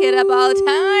bringing that kid up all the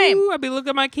time. Ooh, I'd be looking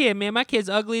at my kid, man. My kid's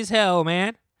ugly as hell,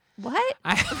 man. What?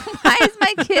 Why is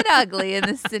my kid ugly in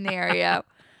this scenario?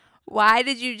 Why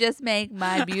did you just make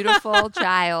my beautiful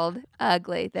child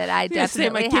ugly? That I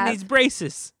definitely my kid needs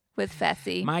braces. With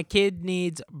Fessy. My kid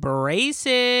needs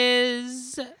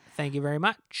braces. Thank you very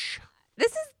much.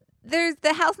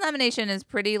 The house nomination is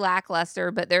pretty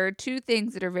lackluster, but there are two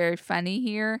things that are very funny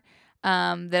here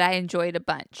that I enjoyed a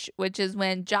bunch, which is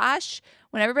when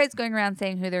everybody's going around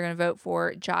saying who they're going to vote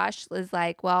for, Josh is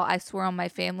like, well, I swore on my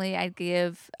family I'd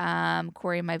give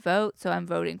Corey my vote, so I'm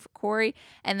voting for Corey.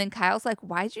 And then Kyle's like,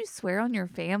 why'd you swear on your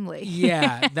family?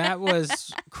 Yeah, that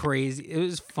was crazy. It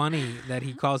was funny that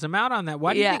he calls him out on that.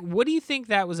 What do you think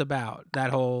that was about,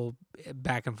 that whole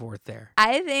back and forth there?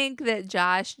 I think that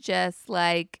Josh just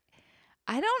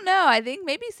I don't know. I think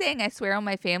maybe saying I swear on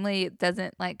my family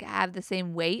doesn't have the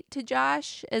same weight to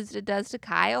Josh as it does to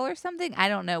Kyle or something. I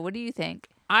don't know. What do you think?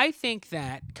 I think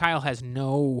that Kyle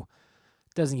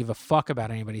doesn't give a fuck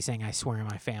about anybody saying I swear on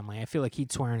my family. I feel like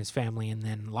he'd swear on his family and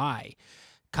then lie.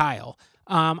 Kyle.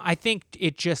 I think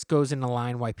it just goes in the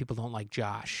line why people don't like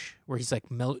Josh, where he's like,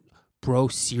 bro,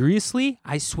 seriously?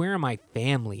 I swear on my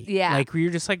family. Yeah. Where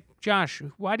you're just like, Josh,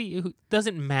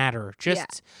 doesn't matter.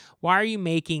 Why are you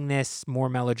making this more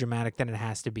melodramatic than it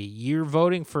has to be? You're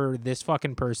voting for this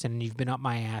fucking person and you've been up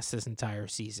my ass this entire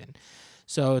season.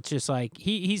 So it's just like,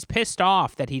 he's pissed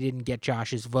off that he didn't get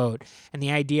Josh's vote. And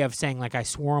the idea of saying I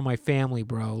swore on my family,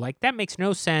 bro, that makes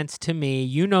no sense to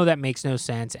me. That makes no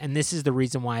sense. And this is the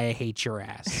reason why I hate your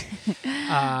ass.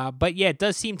 But yeah, it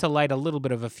does seem to light a little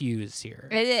bit of a fuse here.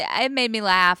 It made me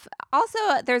laugh. Also,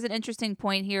 there's an interesting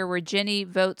point here where Jenny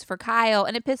votes for Kyle,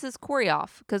 and it pisses Corey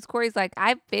off because Corey's like,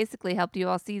 "I've basically helped you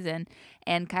all season,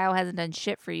 and Kyle hasn't done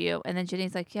shit for you." And then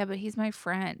Jenny's like, "Yeah, but he's my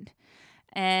friend."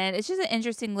 And it's just an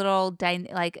interesting little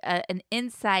an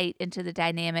insight into the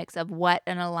dynamics of what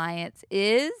an alliance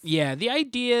is. Yeah, the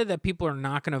idea that people are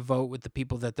not going to vote with the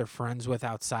people that they're friends with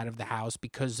outside of the house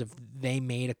because of they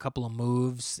made a couple of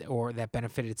moves or that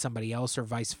benefited somebody else or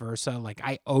vice versa, like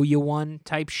I owe you one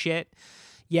type shit.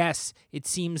 Yes, it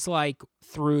seems like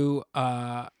through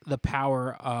the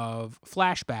power of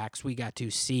flashbacks, we got to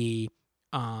see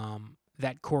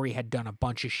that Corey had done a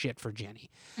bunch of shit for Jenny.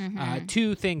 Mm-hmm.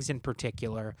 Two things in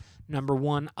particular. Number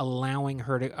one, allowing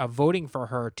her to voting for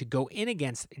her to go in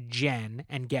against Jen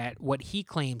and get what he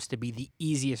claims to be the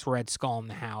easiest Red Skull in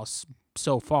the house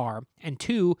so far. And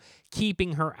two,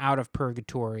 keeping her out of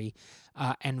purgatory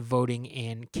and voting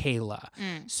in Kayla.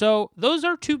 So those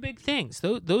are two big things.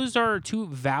 Those are two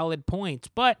valid points.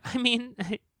 But, I mean...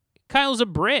 Kyle's a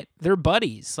Brit. They're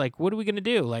buddies. Like, what are we going to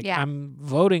do? Like, Yeah. I'm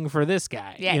voting for this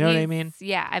guy. Yeah, you know what I mean?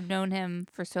 Yeah, I've known him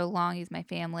for so long. He's my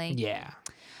family. Yeah.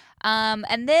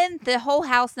 And then the whole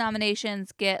house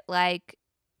nominations get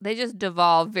they just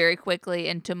devolve very quickly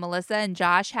into Melissa and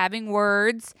Josh having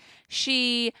words.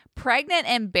 She, pregnant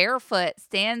and barefoot,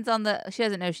 stands on she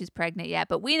doesn't know she's pregnant yet,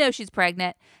 but we know she's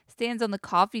pregnant, stands on the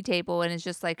coffee table and is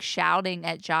just shouting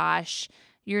at Josh,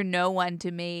 "You're no one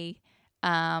to me."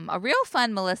 A real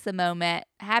fun Melissa moment.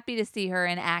 Happy to see her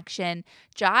in action.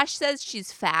 Josh says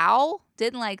she's foul.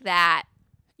 Didn't like that.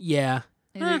 Yeah.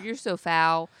 You're so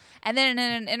foul. And then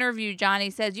in an interview,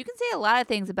 Johnny says, you can say a lot of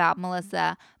things about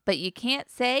Melissa, but you can't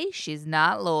say she's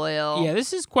not loyal. Yeah,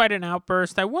 this is quite an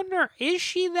outburst. I wonder, is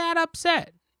she that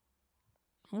upset?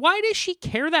 Why does she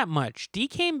care that much? Dee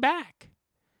came back.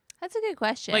 That's a good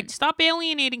question. Stop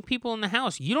alienating people in the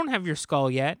house. You don't have your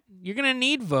skull yet. You're going to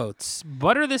need votes.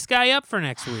 Butter this guy up for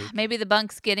next week. Maybe the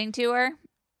bunk's getting to her.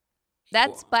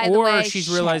 That's, by the way, Or she's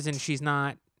realizing she's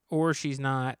not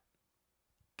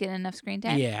getting enough screen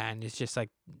time. Yeah, and it's just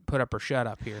put up or shut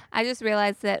up here. I just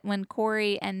realized that when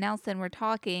Corey and Nelson were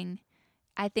talking,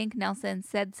 I think Nelson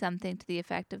said something to the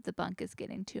effect of the bunk is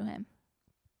getting to him.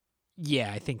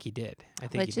 Yeah, I think he did.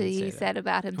 Which he said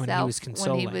about himself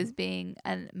when he was being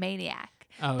a maniac.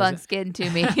 Oh, Bunk's getting to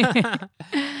me.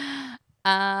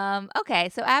 Okay,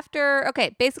 so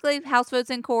basically house votes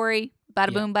in Corey.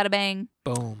 Bada boom, bada bang.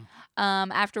 Boom.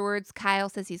 Afterwards, Kyle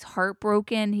says he's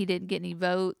heartbroken. He didn't get any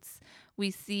votes.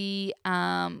 We see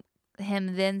him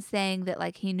then saying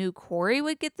that he knew Corey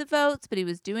would get the votes, but he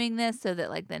was doing this so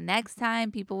that the next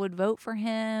time people would vote for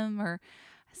him or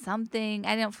something.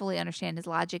 I don't fully understand his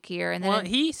logic here. And then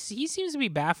he seems to be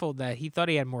baffled that he thought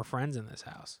he had more friends in this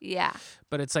house. Yeah.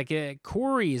 But it's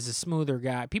Corey is a smoother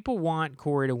guy. People want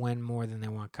Corey to win more than they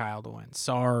want Kyle to win.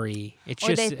 Sorry. It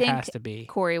has to be.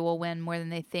 Corey will win more than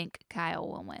they think Kyle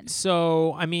will win.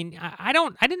 So, I mean, I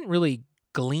didn't really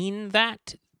glean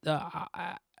that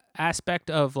aspect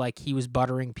of he was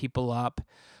buttering people up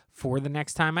for the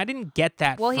next time. I didn't get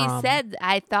that Well, he said,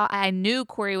 I knew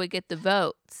Corey would get the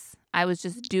votes. I was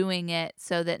just doing it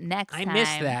so that next time. I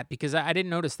missed that because I didn't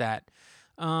notice that.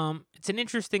 It's an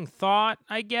interesting thought,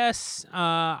 I guess.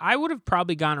 I would have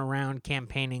probably gone around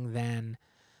campaigning then.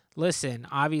 Listen,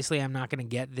 obviously I'm not going to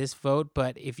get this vote,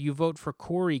 but if you vote for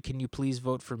Corey, can you please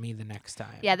vote for me the next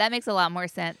time? Yeah, that makes a lot more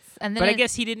sense. And then but I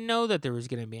guess he didn't know that there was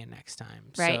going to be a next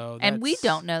time. Right. So and we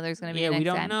don't know there's going to be a next time.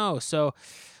 Yeah, we don't know. So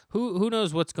who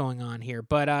knows what's going on here.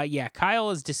 But Kyle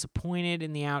is disappointed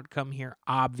in the outcome here,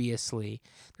 obviously.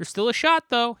 There's still a shot,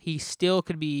 though. He still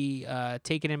could be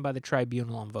taken in by the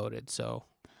tribunal and voted. So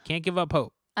can't give up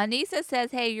hope. Anissa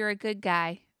says, hey, you're a good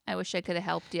guy. I wish I could have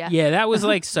helped you. Yeah, that was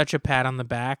such a pat on the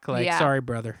back. Yeah. Sorry,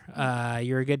 brother.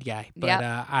 You're a good guy. But Yep.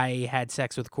 I had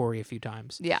sex with Corey a few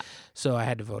times. Yeah. So I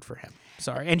had to vote for him.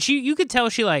 Sorry. And you could tell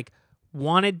she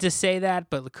wanted to say that,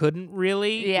 but couldn't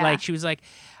really. Yeah. She was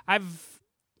I've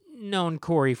known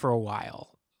Corey for a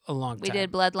while, a long time. We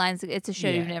did Bloodlines. It's a show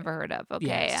Yeah. you've never heard of.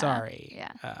 Okay. Yeah, sorry.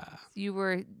 Yeah. You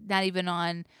were not even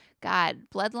on,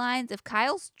 Bloodlines. If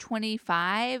Kyle's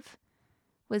 25,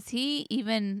 was he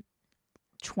even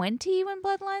 20 when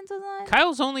Bloodlines was on?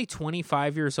 Kyle's only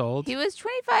 25 years old. He was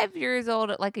 25 years old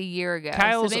a year ago.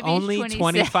 Kyle's so maybe only he's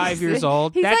 25 years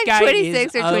old. He's that guy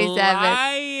 26 is or 27.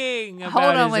 lying about Hold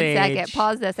on his one age. second.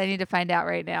 Pause this. I need to find out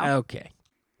right now.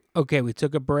 Okay, we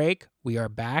took a break. We are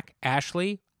back.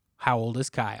 Ashley, how old is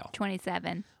Kyle?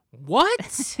 27.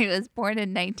 What? He was born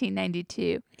in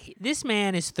 1992. This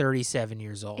man is 37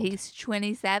 years old. He's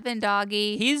 27,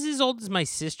 doggy. He's as old as my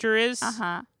sister is.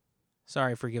 Uh-huh.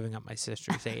 Sorry for giving up my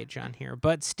sister's age on here.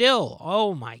 But still,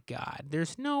 oh my God.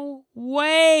 There's no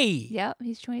way. Yep,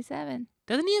 he's 27.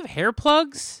 Doesn't he have hair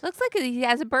plugs? Looks like he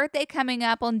has a birthday coming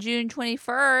up on June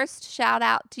 21st. Shout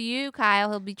out to you, Kyle.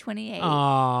 He'll be 28.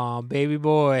 Oh, baby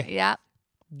boy. Yep.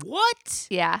 What?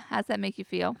 Yeah. How's that make you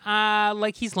feel?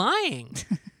 Like he's lying.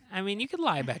 I mean, you could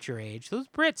lie about your age. Those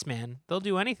Brits, man, they'll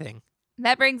do anything.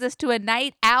 That brings us to a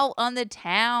night out on the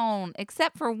town,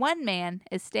 except for one man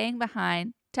is staying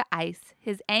behind to ice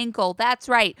his ankle. That's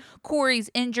right. Corey's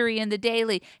injury in the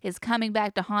daily is coming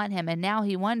back to haunt him, and now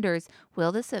he wonders,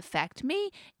 will this affect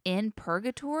me in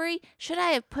purgatory? Should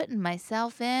I have put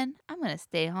myself in? I'm going to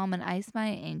stay home and ice my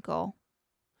ankle.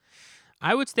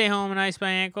 I would stay home and ice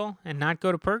my ankle and not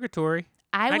go to purgatory.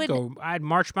 I'd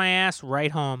march my ass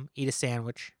right home, eat a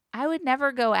sandwich. I would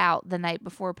never go out the night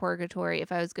before purgatory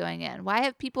if I was going in. Why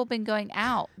have people been going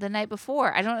out the night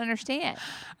before? I don't understand.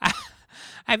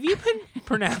 Have you been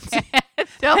pronouncing?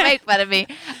 Don't make fun of me.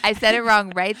 I said it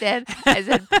wrong right then. I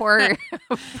said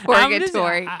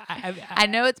purgatory. I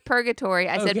know it's purgatory.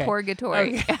 I said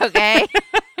purgatory. Okay?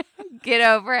 Get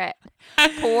over it.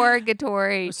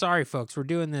 Purgatory. Sorry, folks. We're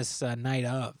doing this night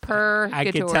of. Purgatory.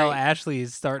 I can tell Ashley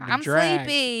is starting to drag. I'm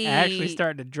sleepy. Ashley's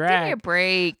starting to drag. Give me a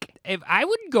break. If I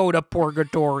would go to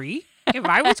purgatory, if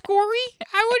I was Corey,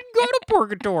 I wouldn't go to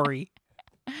purgatory.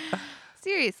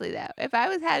 Seriously, though, if I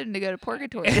was having to go to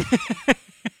purgatory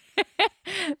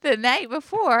the night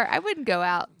before, I wouldn't go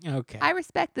out. Okay. I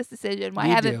respect this decision. Why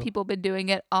You haven't do. people been doing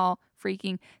it all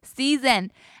freaking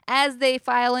season? As they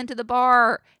file into the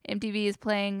bar, MTV is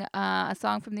playing a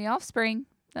song from The Offspring.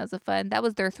 That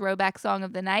was their throwback song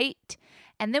of the night.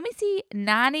 And then we see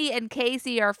Nani and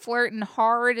Casey are flirting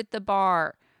hard at the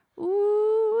bar.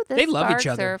 Ooh, the They love each sparks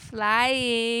other. are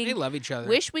flying. They love each other.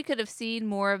 Wish we could have seen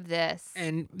more of this.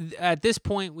 And at this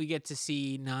point, we get to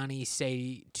see Nani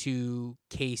say to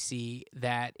Casey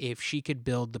that if she could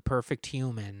build the perfect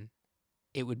human,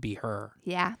 it would be her.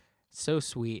 Yeah, So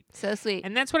sweet. so sweet.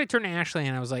 And that's when I turned to Ashley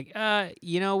and I was like,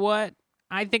 you know what?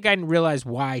 I think I realized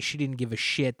why she didn't give a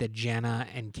shit that Jenna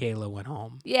and Kayla went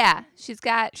home. Yeah, she's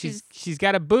got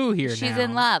a boo here now. she's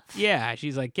in love. Yeah,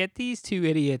 she's like, get these two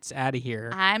idiots out of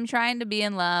here. I'm trying to be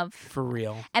in love. For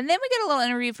real. And then we get a little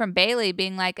interview from Bailey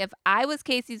being like, if I was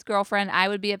Casey's girlfriend, I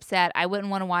would be upset. I wouldn't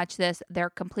want to watch this. They're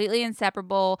completely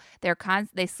inseparable.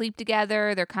 They sleep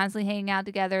together. They're constantly hanging out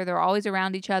together. They're always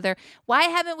around each other. Why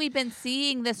haven't we been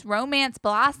seeing this romance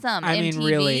blossom? I mean, MTV?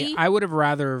 really, I would have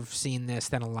rather have seen this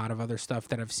than a lot of other stuff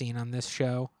that I've seen on this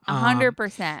show.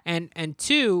 100%. And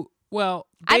two, well,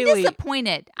 I'm Bailey,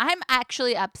 disappointed. I'm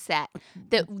actually upset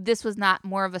that this was not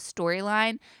more of a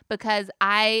storyline because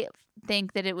I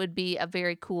think that it would be a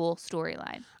very cool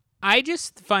storyline. I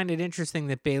just find it interesting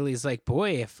that Bailey's like,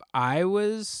 boy, if I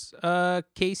was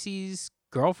Casey's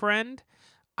girlfriend,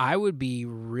 I would be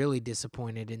really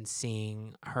disappointed in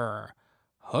seeing her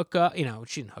hook up. You know,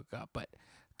 she didn't hook up, but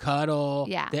cuddle.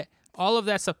 Yeah. All of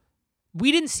that stuff.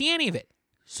 We didn't see any of it.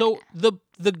 So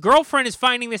the girlfriend is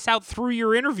finding this out through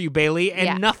your interview, Bailey, and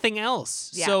Yeah. nothing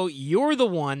else. Yeah. So you're the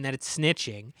one that it's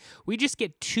snitching. We just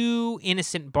get 2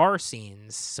 innocent bar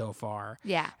scenes so far.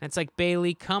 Yeah. And it's like,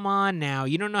 Bailey, come on now.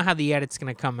 You don't know how the edit's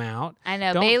going to come out. I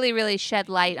know. Don't- Bailey really shed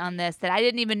light on this that I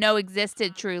didn't even know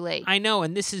existed truly. I know,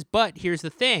 and but here's the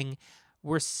thing.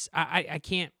 I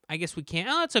can't. I guess we can't.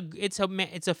 Oh,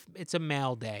 it's a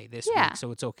male day this Yeah. week,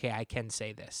 so it's okay. I can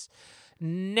say this.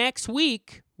 Next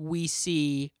week we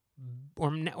see,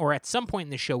 or at some point in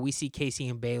the show we see Casey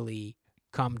and Bailey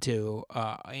come to.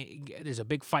 There's a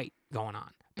big fight going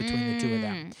on between the two of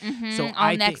them. Mm-hmm. So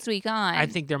next week on. I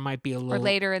think there might be a little or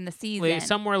later in the season.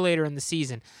 somewhere later in the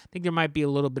season. I think there might be a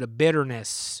little bit of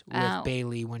bitterness with Oh.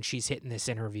 Bailey when she's hitting this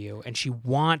interview, and she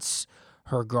wants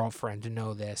her girlfriend to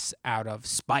know this out of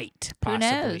spite,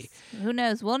 possibly. Who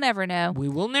knows? We'll never know. We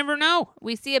will never know.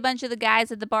 We see a bunch of the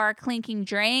guys at the bar clinking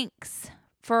drinks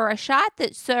for a shot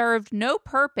that served no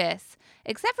purpose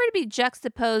except for to be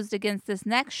juxtaposed against this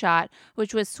next shot,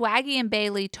 which was Swaggy and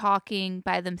Bailey talking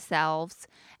by themselves.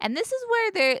 And this is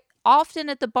where they're often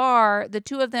at the bar, the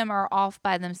two of them are off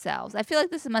by themselves. I feel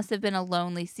like this must have been a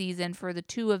lonely season for the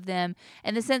two of them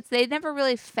in the sense they never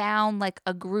really found like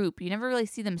a group. You never really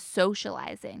see them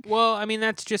socializing. Well, I mean,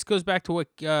 that just goes back to what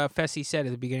Fessy said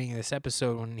at the beginning of this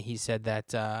episode when he said that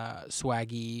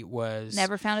Swaggy was...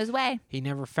 Never found his way. He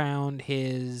never found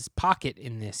his pocket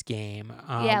in this game.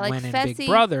 Yeah, like when in Fessy- Big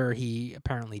Brother, he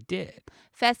apparently did.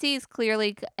 Fessy is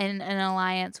clearly in an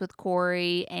alliance with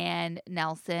Corey and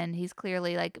Nelson. He's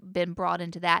clearly like been brought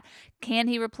into that. Can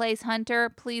he replace Hunter?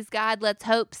 Please God, let's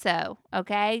hope so.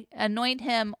 Okay, anoint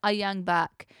him a young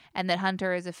buck, and that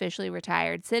Hunter is officially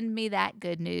retired. Send me that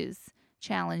good news.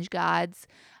 challenge gods.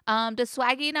 Does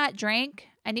Swaggy not drink?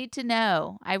 I need to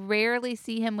know. I rarely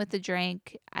see him with a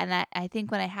drink, and I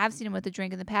think when I have seen him with a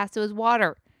drink in the past, it was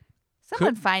water.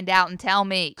 Someone find out and tell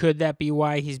me. Could that be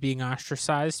why he's being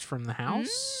ostracized from the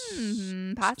house?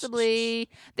 Possibly.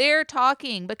 They're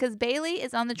talking because Bailey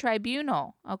is on the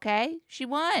tribunal, okay? She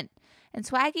won. And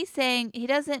Swaggy's saying he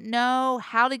doesn't know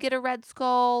how to get a Red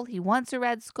Skull. He wants a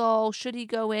Red Skull. Should he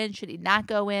go in? Should he not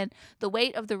go in? The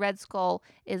weight of the Red Skull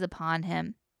is upon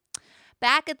him.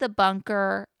 Back at the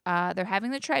bunker, they're having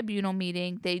the tribunal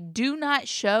meeting. They do not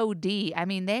show Dee. I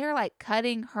mean, they are like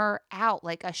cutting her out,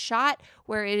 like a shot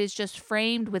where it is just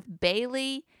framed with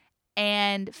Bailey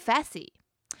and Fessy.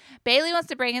 Bailey wants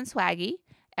to bring in Swaggy.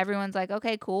 Everyone's like,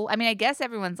 okay, cool. I mean, I guess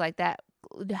everyone's like that.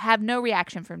 Have no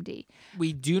reaction from Dee.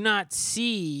 We do not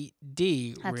see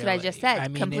Dee. That's really. what I just said. I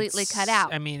mean, completely cut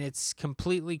out. I mean, it's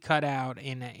completely cut out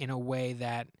in a way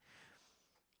that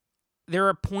there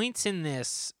are points in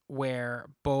this where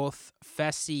both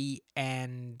Fessy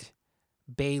and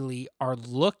Bailey are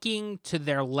looking to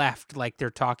their left like they're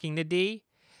talking to Dee,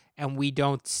 and we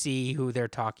don't see who they're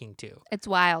talking to. It's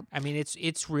wild. I mean,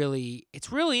 it's really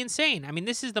insane. I mean,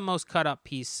 this is the most cut up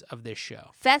piece of this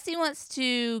show. Fessy wants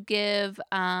to give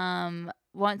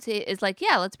is like,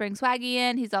 yeah, let's bring Swaggy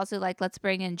in. He's also like, let's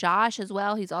bring in Josh as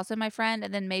well. He's also my friend.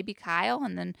 And then maybe Kyle.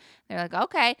 And then they're like,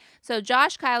 okay. So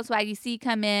Josh, Kyle, Swaggy, C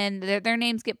come in. Their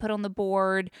names get put on the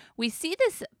board. We see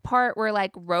this part where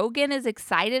like Rogan is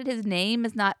excited his name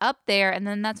is not up there. And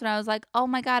then that's when I was like, oh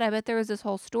my God, I bet there was this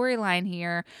whole storyline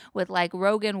here with like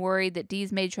Rogan worried that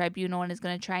Dee's made tribunal and is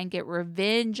going to try and get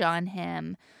revenge on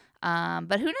him.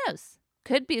 But who knows?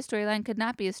 Could be a storyline, could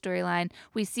not be a storyline.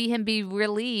 We see him be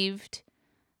relieved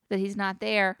that he's not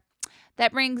there.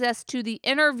 That brings us to the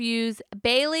interviews.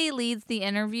 Bailey leads the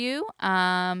interview.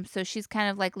 So she's kind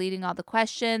of like leading all the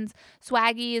questions.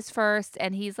 Swaggy is first,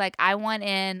 and he's like, I want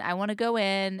in. I want to go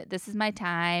in. This is my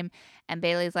time. And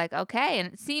Bailey's like, okay.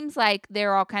 And it seems like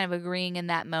they're all kind of agreeing in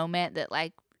that moment that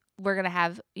like, we're going to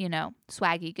have,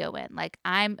 Swaggy go in. Like,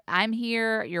 I'm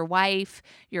here, your wife,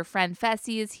 your friend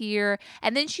Fessy is here.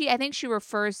 And then I think she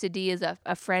refers to Dee as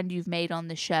a friend you've made on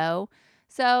the show.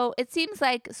 So it seems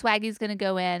like Swaggy's going to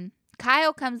go in.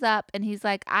 Kyle comes up and he's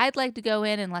like, I'd like to go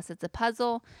in unless it's a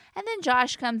puzzle. And then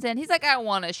Josh comes in. He's like, I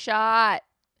want a shot.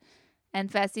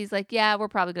 And Fessy's like, yeah, we're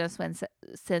probably going to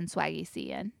send Swaggy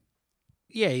C in.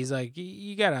 Yeah, he's like,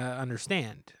 you got to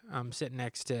understand. I'm sitting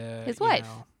next to his wife.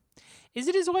 Is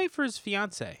it his wife or his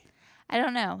fiance? I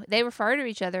don't know. They refer to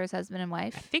each other as husband and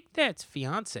wife. I think that's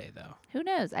fiance, though. Who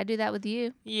knows? I do that with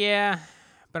you. Yeah,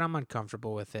 but I'm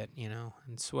uncomfortable with it,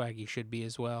 and Swaggy should be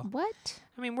as well. What?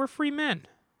 I mean, we're free men.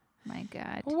 My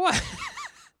God. What?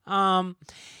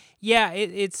 Yeah,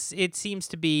 it seems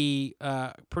to be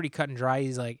pretty cut and dry.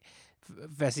 He's like,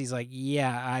 Fessy's like,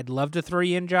 yeah, I'd love to throw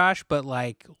you in, Josh, but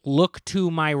like, look to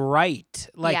my right.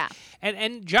 Like, yeah.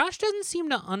 And Josh doesn't seem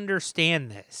to understand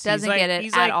this. Doesn't get it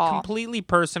he's at like all. Completely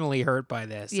personally hurt by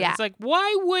this. Yeah. It's like,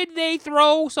 why would they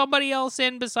throw somebody else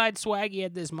in besides Swaggy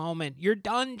at this moment? You're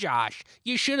done, Josh.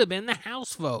 You should have been the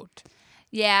house vote.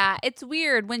 Yeah, it's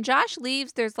weird. When Josh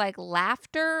leaves, there's like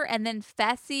laughter, and then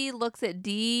Fessy looks at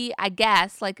Dee, I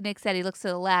guess, like Nick said, he looks to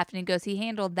the left, and he goes, he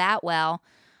handled that well.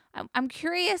 I'm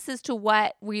curious as to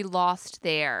what we lost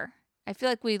there. I feel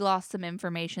like we lost some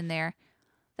information there.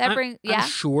 I'm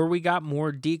sure we got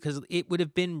more Dee because it would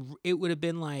have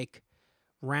been like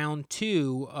round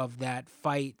 2 of that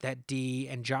fight that Dee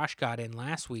and Josh got in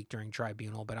last week during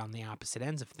Tribunal, but on the opposite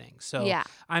ends of things. So yeah.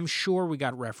 I'm sure we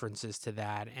got references to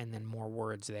that and then more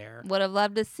words there. Would have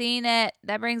loved to seen it.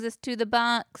 That brings us to the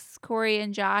bunks. Corey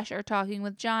and Josh are talking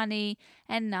with Johnny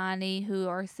and Nani, who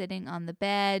are sitting on the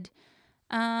bed.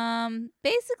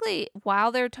 Basically,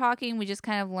 while they're talking, we just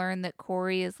kind of learn that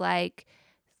Corey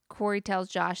tells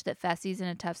Josh that Fessy's in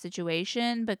a tough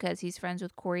situation because he's friends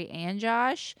with Corey and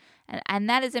Josh. And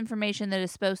that is information that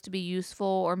is supposed to be useful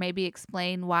or maybe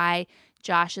explain why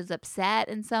Josh is upset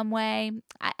in some way.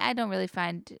 I don't really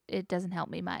find it doesn't help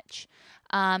me much.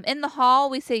 In the hall,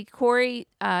 we see Corey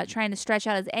trying to stretch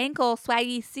out his ankle.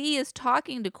 Swaggy C is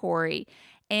talking to Corey.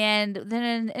 And then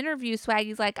in an interview,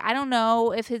 Swaggy's like, I don't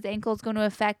know if his ankle is going to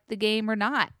affect the game or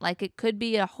not. Like, it could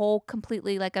be a whole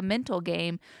completely like a mental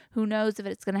game. Who knows if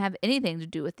it's going to have anything to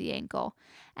do with the ankle.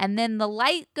 And then the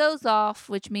light goes off,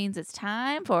 which means it's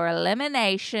time for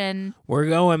elimination. We're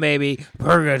going, baby.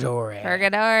 Purgatory.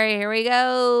 Purgatory. Here we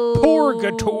go.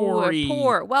 Purgatory.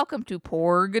 Welcome to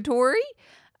Purgatory.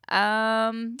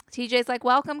 TJ's like,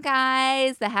 welcome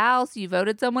guys, the house, you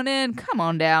voted someone in, come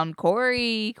on down,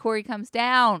 Corey comes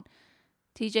down.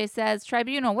 TJ says,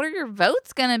 Tribunal, what are your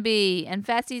votes gonna be? And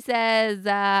Fessy says,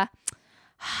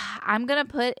 I'm going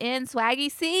to put in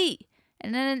Swaggy C.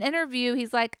 And in an interview,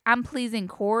 he's like, I'm pleasing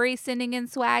Corey sending in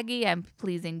Swaggy. I'm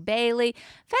pleasing Bailey.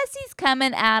 Fessy's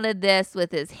coming out of this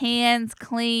with his hands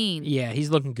clean. Yeah,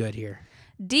 he's looking good here.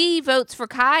 D votes for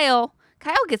Kyle.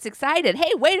 Kyle gets excited.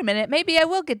 Hey, wait a minute. Maybe I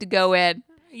will get to go in.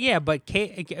 Yeah, but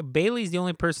Bailey's the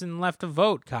only person left to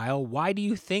vote, Kyle. Why do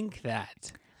you think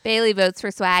that? Bailey votes for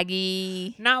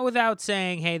Swaggy. Not without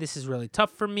saying, hey, this is really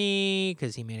tough for me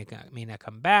because he may not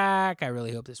come back. I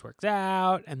really hope this works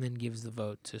out. And then gives the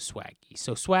vote to Swaggy.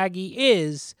 So Swaggy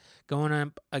is going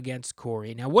up against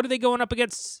Corey. Now, what are they going up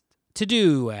against to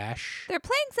do, Ash? They're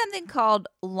playing something called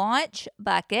Launch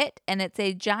Bucket, and it's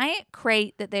a giant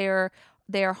crate that they're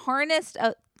harnessed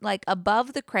like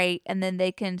above the crate, and then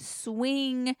they can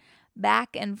swing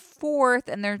back and forth,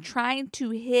 and they're trying to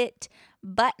hit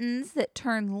buttons that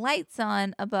turn lights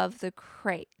on above the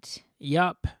crate.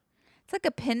 Yup. It's like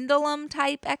a pendulum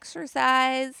type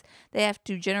exercise. They have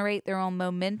to generate their own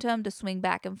momentum to swing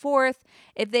back and forth.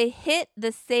 If they hit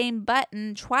the same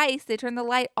button twice, they turn the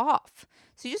light off.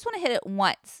 So you just want to hit it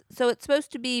once. So it's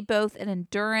supposed to be both an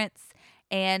endurance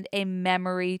and a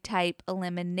memory type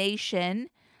elimination.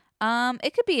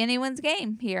 It could be anyone's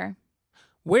game here.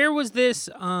 Where was this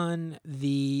on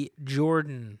the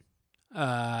Jordan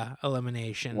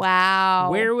elimination? Wow.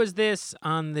 Where was this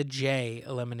on the Jay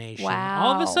elimination? Wow.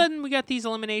 All of a sudden, we got these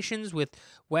eliminations with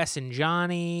Wes and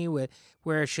Johnny,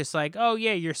 where it's just like, oh,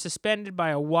 yeah, you're suspended by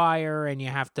a wire and you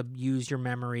have to use your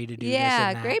memory to do this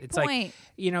and that. Yeah, great It's point.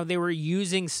 like, they were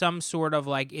using some sort of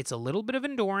like, it's a little bit of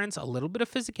endurance, a little bit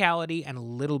of physicality, and a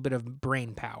little bit of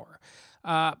brain power.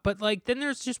 But like then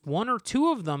there's just one or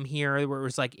two of them here where it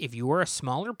was like, if you are a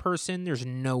smaller person, there's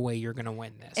no way you're going to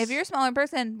win this. If you're a smaller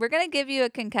person, we're going to give you a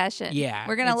concussion. Yeah,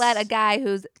 We're going to let a guy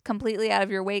who's completely out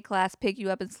of your weight class pick you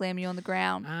up and slam you on the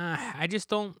ground. I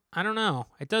don't know.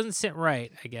 It doesn't sit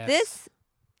right, I guess.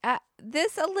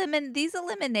 These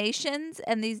eliminations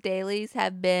and these dailies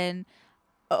have been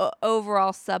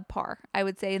overall subpar, I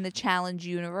would say, in the challenge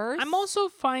universe. I'm also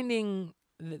finding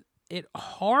it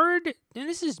hard,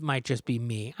 and might just be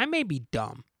me. I may be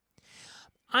dumb.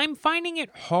 I'm finding it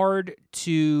hard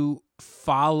to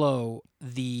follow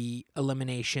the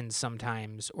eliminations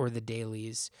sometimes or the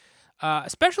dailies,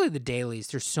 especially the dailies.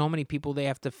 There's so many people they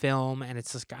have to film, and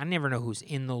it's just I never know who's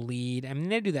in the lead. I mean,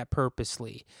 they do that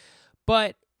purposely.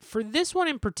 But for this one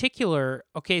in particular,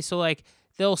 okay, so like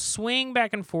they'll swing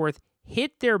back and forth,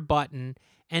 hit their button,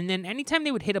 and then anytime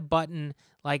they would hit a button,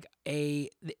 like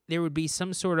there would be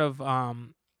some sort of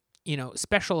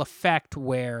special effect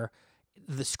where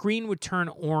the screen would turn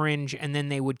orange and then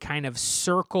they would kind of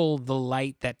circle the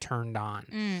light that turned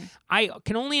on. I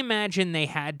can only imagine they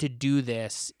had to do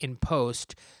this in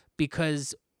post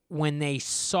because when they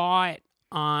saw it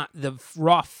on the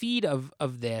raw feed of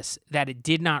this, that it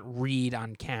did not read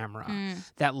on camera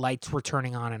that lights were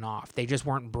turning on and off. They just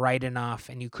weren't bright enough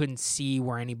and you couldn't see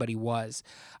where anybody was.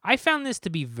 I found this to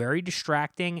be very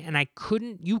distracting, and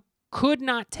you could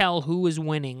not tell who was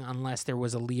winning unless there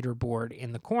was a leaderboard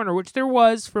in the corner, which there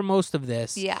was for most of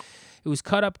this. Yeah. It was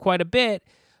cut up quite a bit,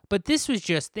 but this was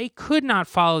just, they could not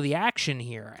follow the action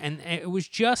here, and it was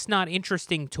just not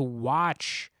interesting to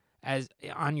watch as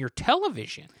on your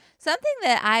television. Something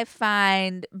that I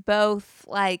find both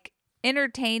like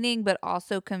entertaining but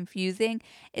also confusing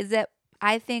is that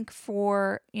I think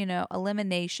for,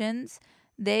 eliminations,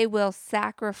 they will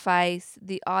sacrifice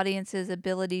the audience's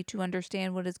ability to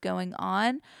understand what is going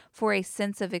on for a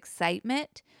sense of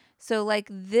excitement. So like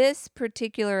this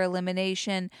particular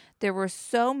elimination, there were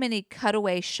so many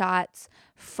cutaway shots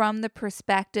from the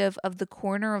perspective of the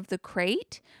corner of the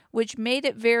crate, which made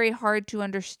it very hard to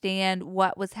understand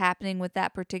what was happening with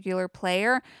that particular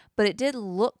player, but it did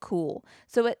look cool.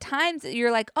 So at times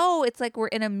you're like, oh, it's like we're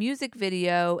in a music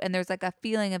video and there's like a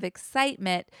feeling of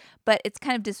excitement, but it's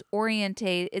kind of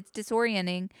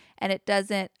disorienting, and it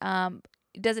doesn't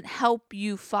help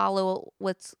you follow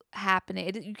what's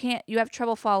happening. You have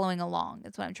trouble following along.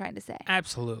 That's what I'm trying to say.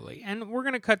 Absolutely. And we're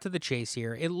going to cut to the chase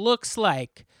here. It looks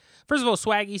like, first of all,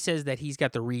 Swaggy says that he's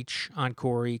got the reach on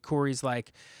Corey. Corey's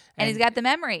like... And he's got the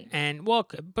memory.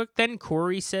 But then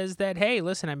Corey says that, hey,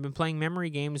 listen, I've been playing memory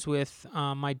games with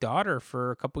my daughter for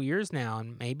a couple years now,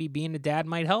 and maybe being a dad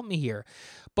might help me here.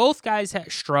 Both guys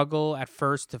struggle at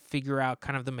first to figure out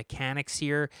kind of the mechanics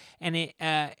here, and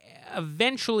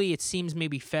eventually it seems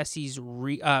maybe Fessy's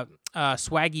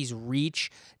Swaggy's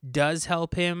reach does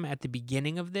help him at the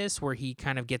beginning of this, where he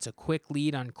kind of gets a quick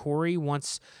lead on Corey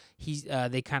once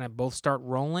they kind of both start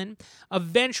rolling.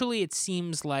 Eventually, it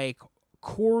seems like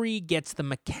Corey gets the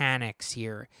mechanics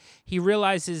here. He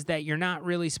realizes that you're not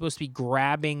really supposed to be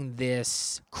grabbing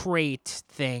this crate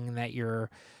thing that you're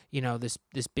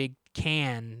this big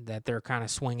can that they're kind of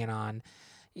swinging on.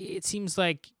 It seems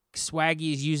like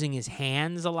Swaggy is using his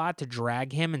hands a lot to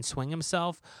drag him and swing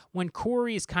himself, when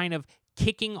Corey is kind of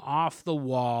kicking off the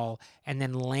wall and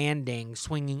then landing,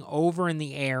 swinging over in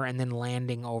the air and then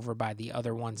landing over by the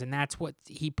other ones. And that's what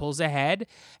he pulls ahead.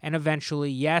 And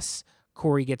eventually, yes,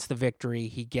 Corey gets the victory.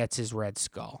 He gets his red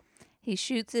skull. He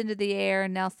shoots into the air,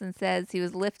 and Nelson says he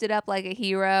was lifted up like a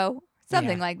hero.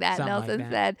 Something like that, Nelson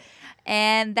said.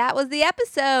 And that was the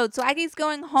episode. Swaggy's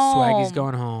going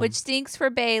home. Which stinks for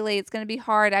Bailey. It's going to be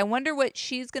hard. I wonder what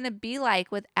she's going to be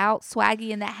like without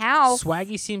Swaggy in the house.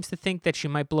 Swaggy seems to think that she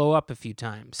might blow up a few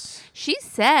times. She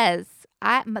says,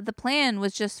 the plan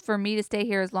was just for me to stay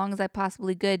here as long as I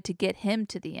possibly could to get him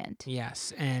to the end.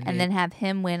 Yes. And then have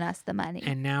him win us the money.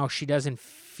 And now she doesn't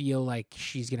feel like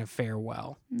she's going to fare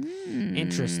well.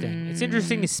 Interesting. It's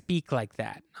interesting to speak like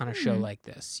that on a show like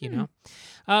this, you know?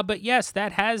 But yes,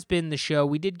 that has been the show.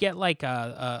 We did get like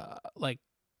an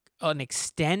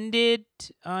extended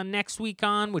next week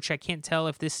on, which I can't tell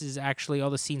if this is actually all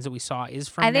the scenes that we saw is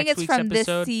from next week's episode. I think it's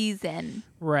from this season.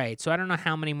 Right. So I don't know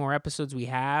how many more episodes we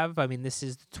have. I mean, this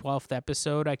is the 12th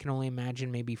episode. I can only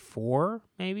imagine maybe 4,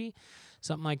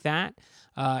 something like that,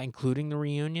 including the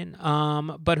reunion.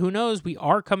 But who knows? We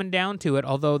are coming down to it,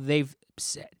 although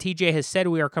TJ has said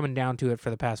we are coming down to it for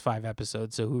the past 5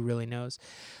 episodes, so who really knows?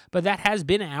 But that has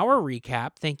been our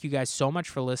recap. Thank you guys so much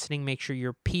for listening. Make sure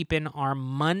you're peeping our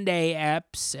Monday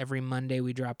eps. Every Monday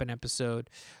we drop an episode.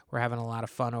 We're having a lot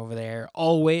of fun over there,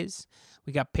 always.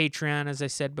 We got Patreon, as I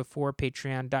said before,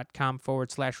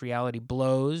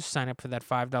 patreon.com/realityblows. Sign up for that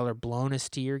 $5 bonus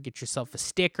tier. Get yourself a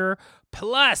sticker.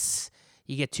 Plus,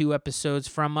 you get 2 episodes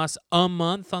from us a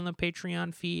month on the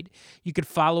Patreon feed. You can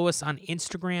follow us on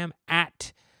Instagram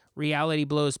at Reality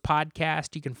Blows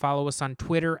Podcast. You can follow us on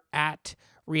Twitter at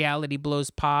Reality Blows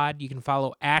Pod. You can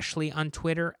follow Ashley on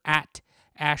Twitter at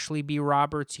Ashley B.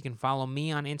 Roberts. You can follow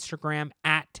me on Instagram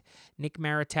at Nick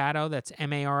Maritato. That's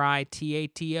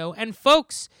Maritato. And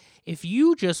folks, if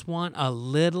you just want a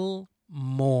little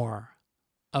more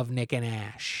of Nick and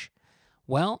Ash,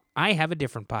 well, I have a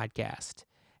different podcast.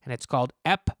 And it's called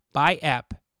Ep by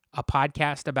Ep, a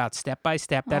podcast about step by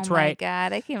step. That's right. Oh, my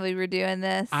God. I can't believe we're doing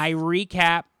this. I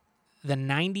recap the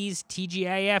 90s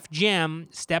TGIF gem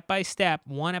step by step,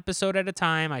 1 episode at a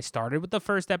time. I started with the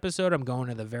first episode. I'm going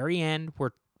to the very end.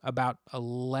 We're about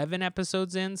 11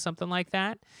 episodes in, something like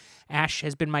that. Ash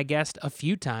has been my guest a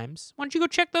few times. Why don't you go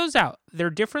check those out? They're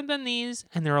different than these,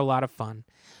 and they're a lot of fun.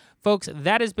 Folks,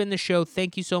 that has been the show.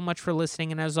 Thank you so much for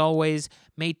listening. And as always,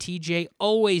 may TJ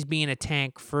always be in a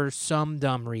tank for some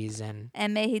dumb reason.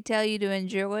 And may he tell you to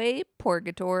enjoy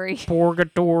purgatory.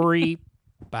 Purgatory.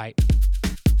 Bye.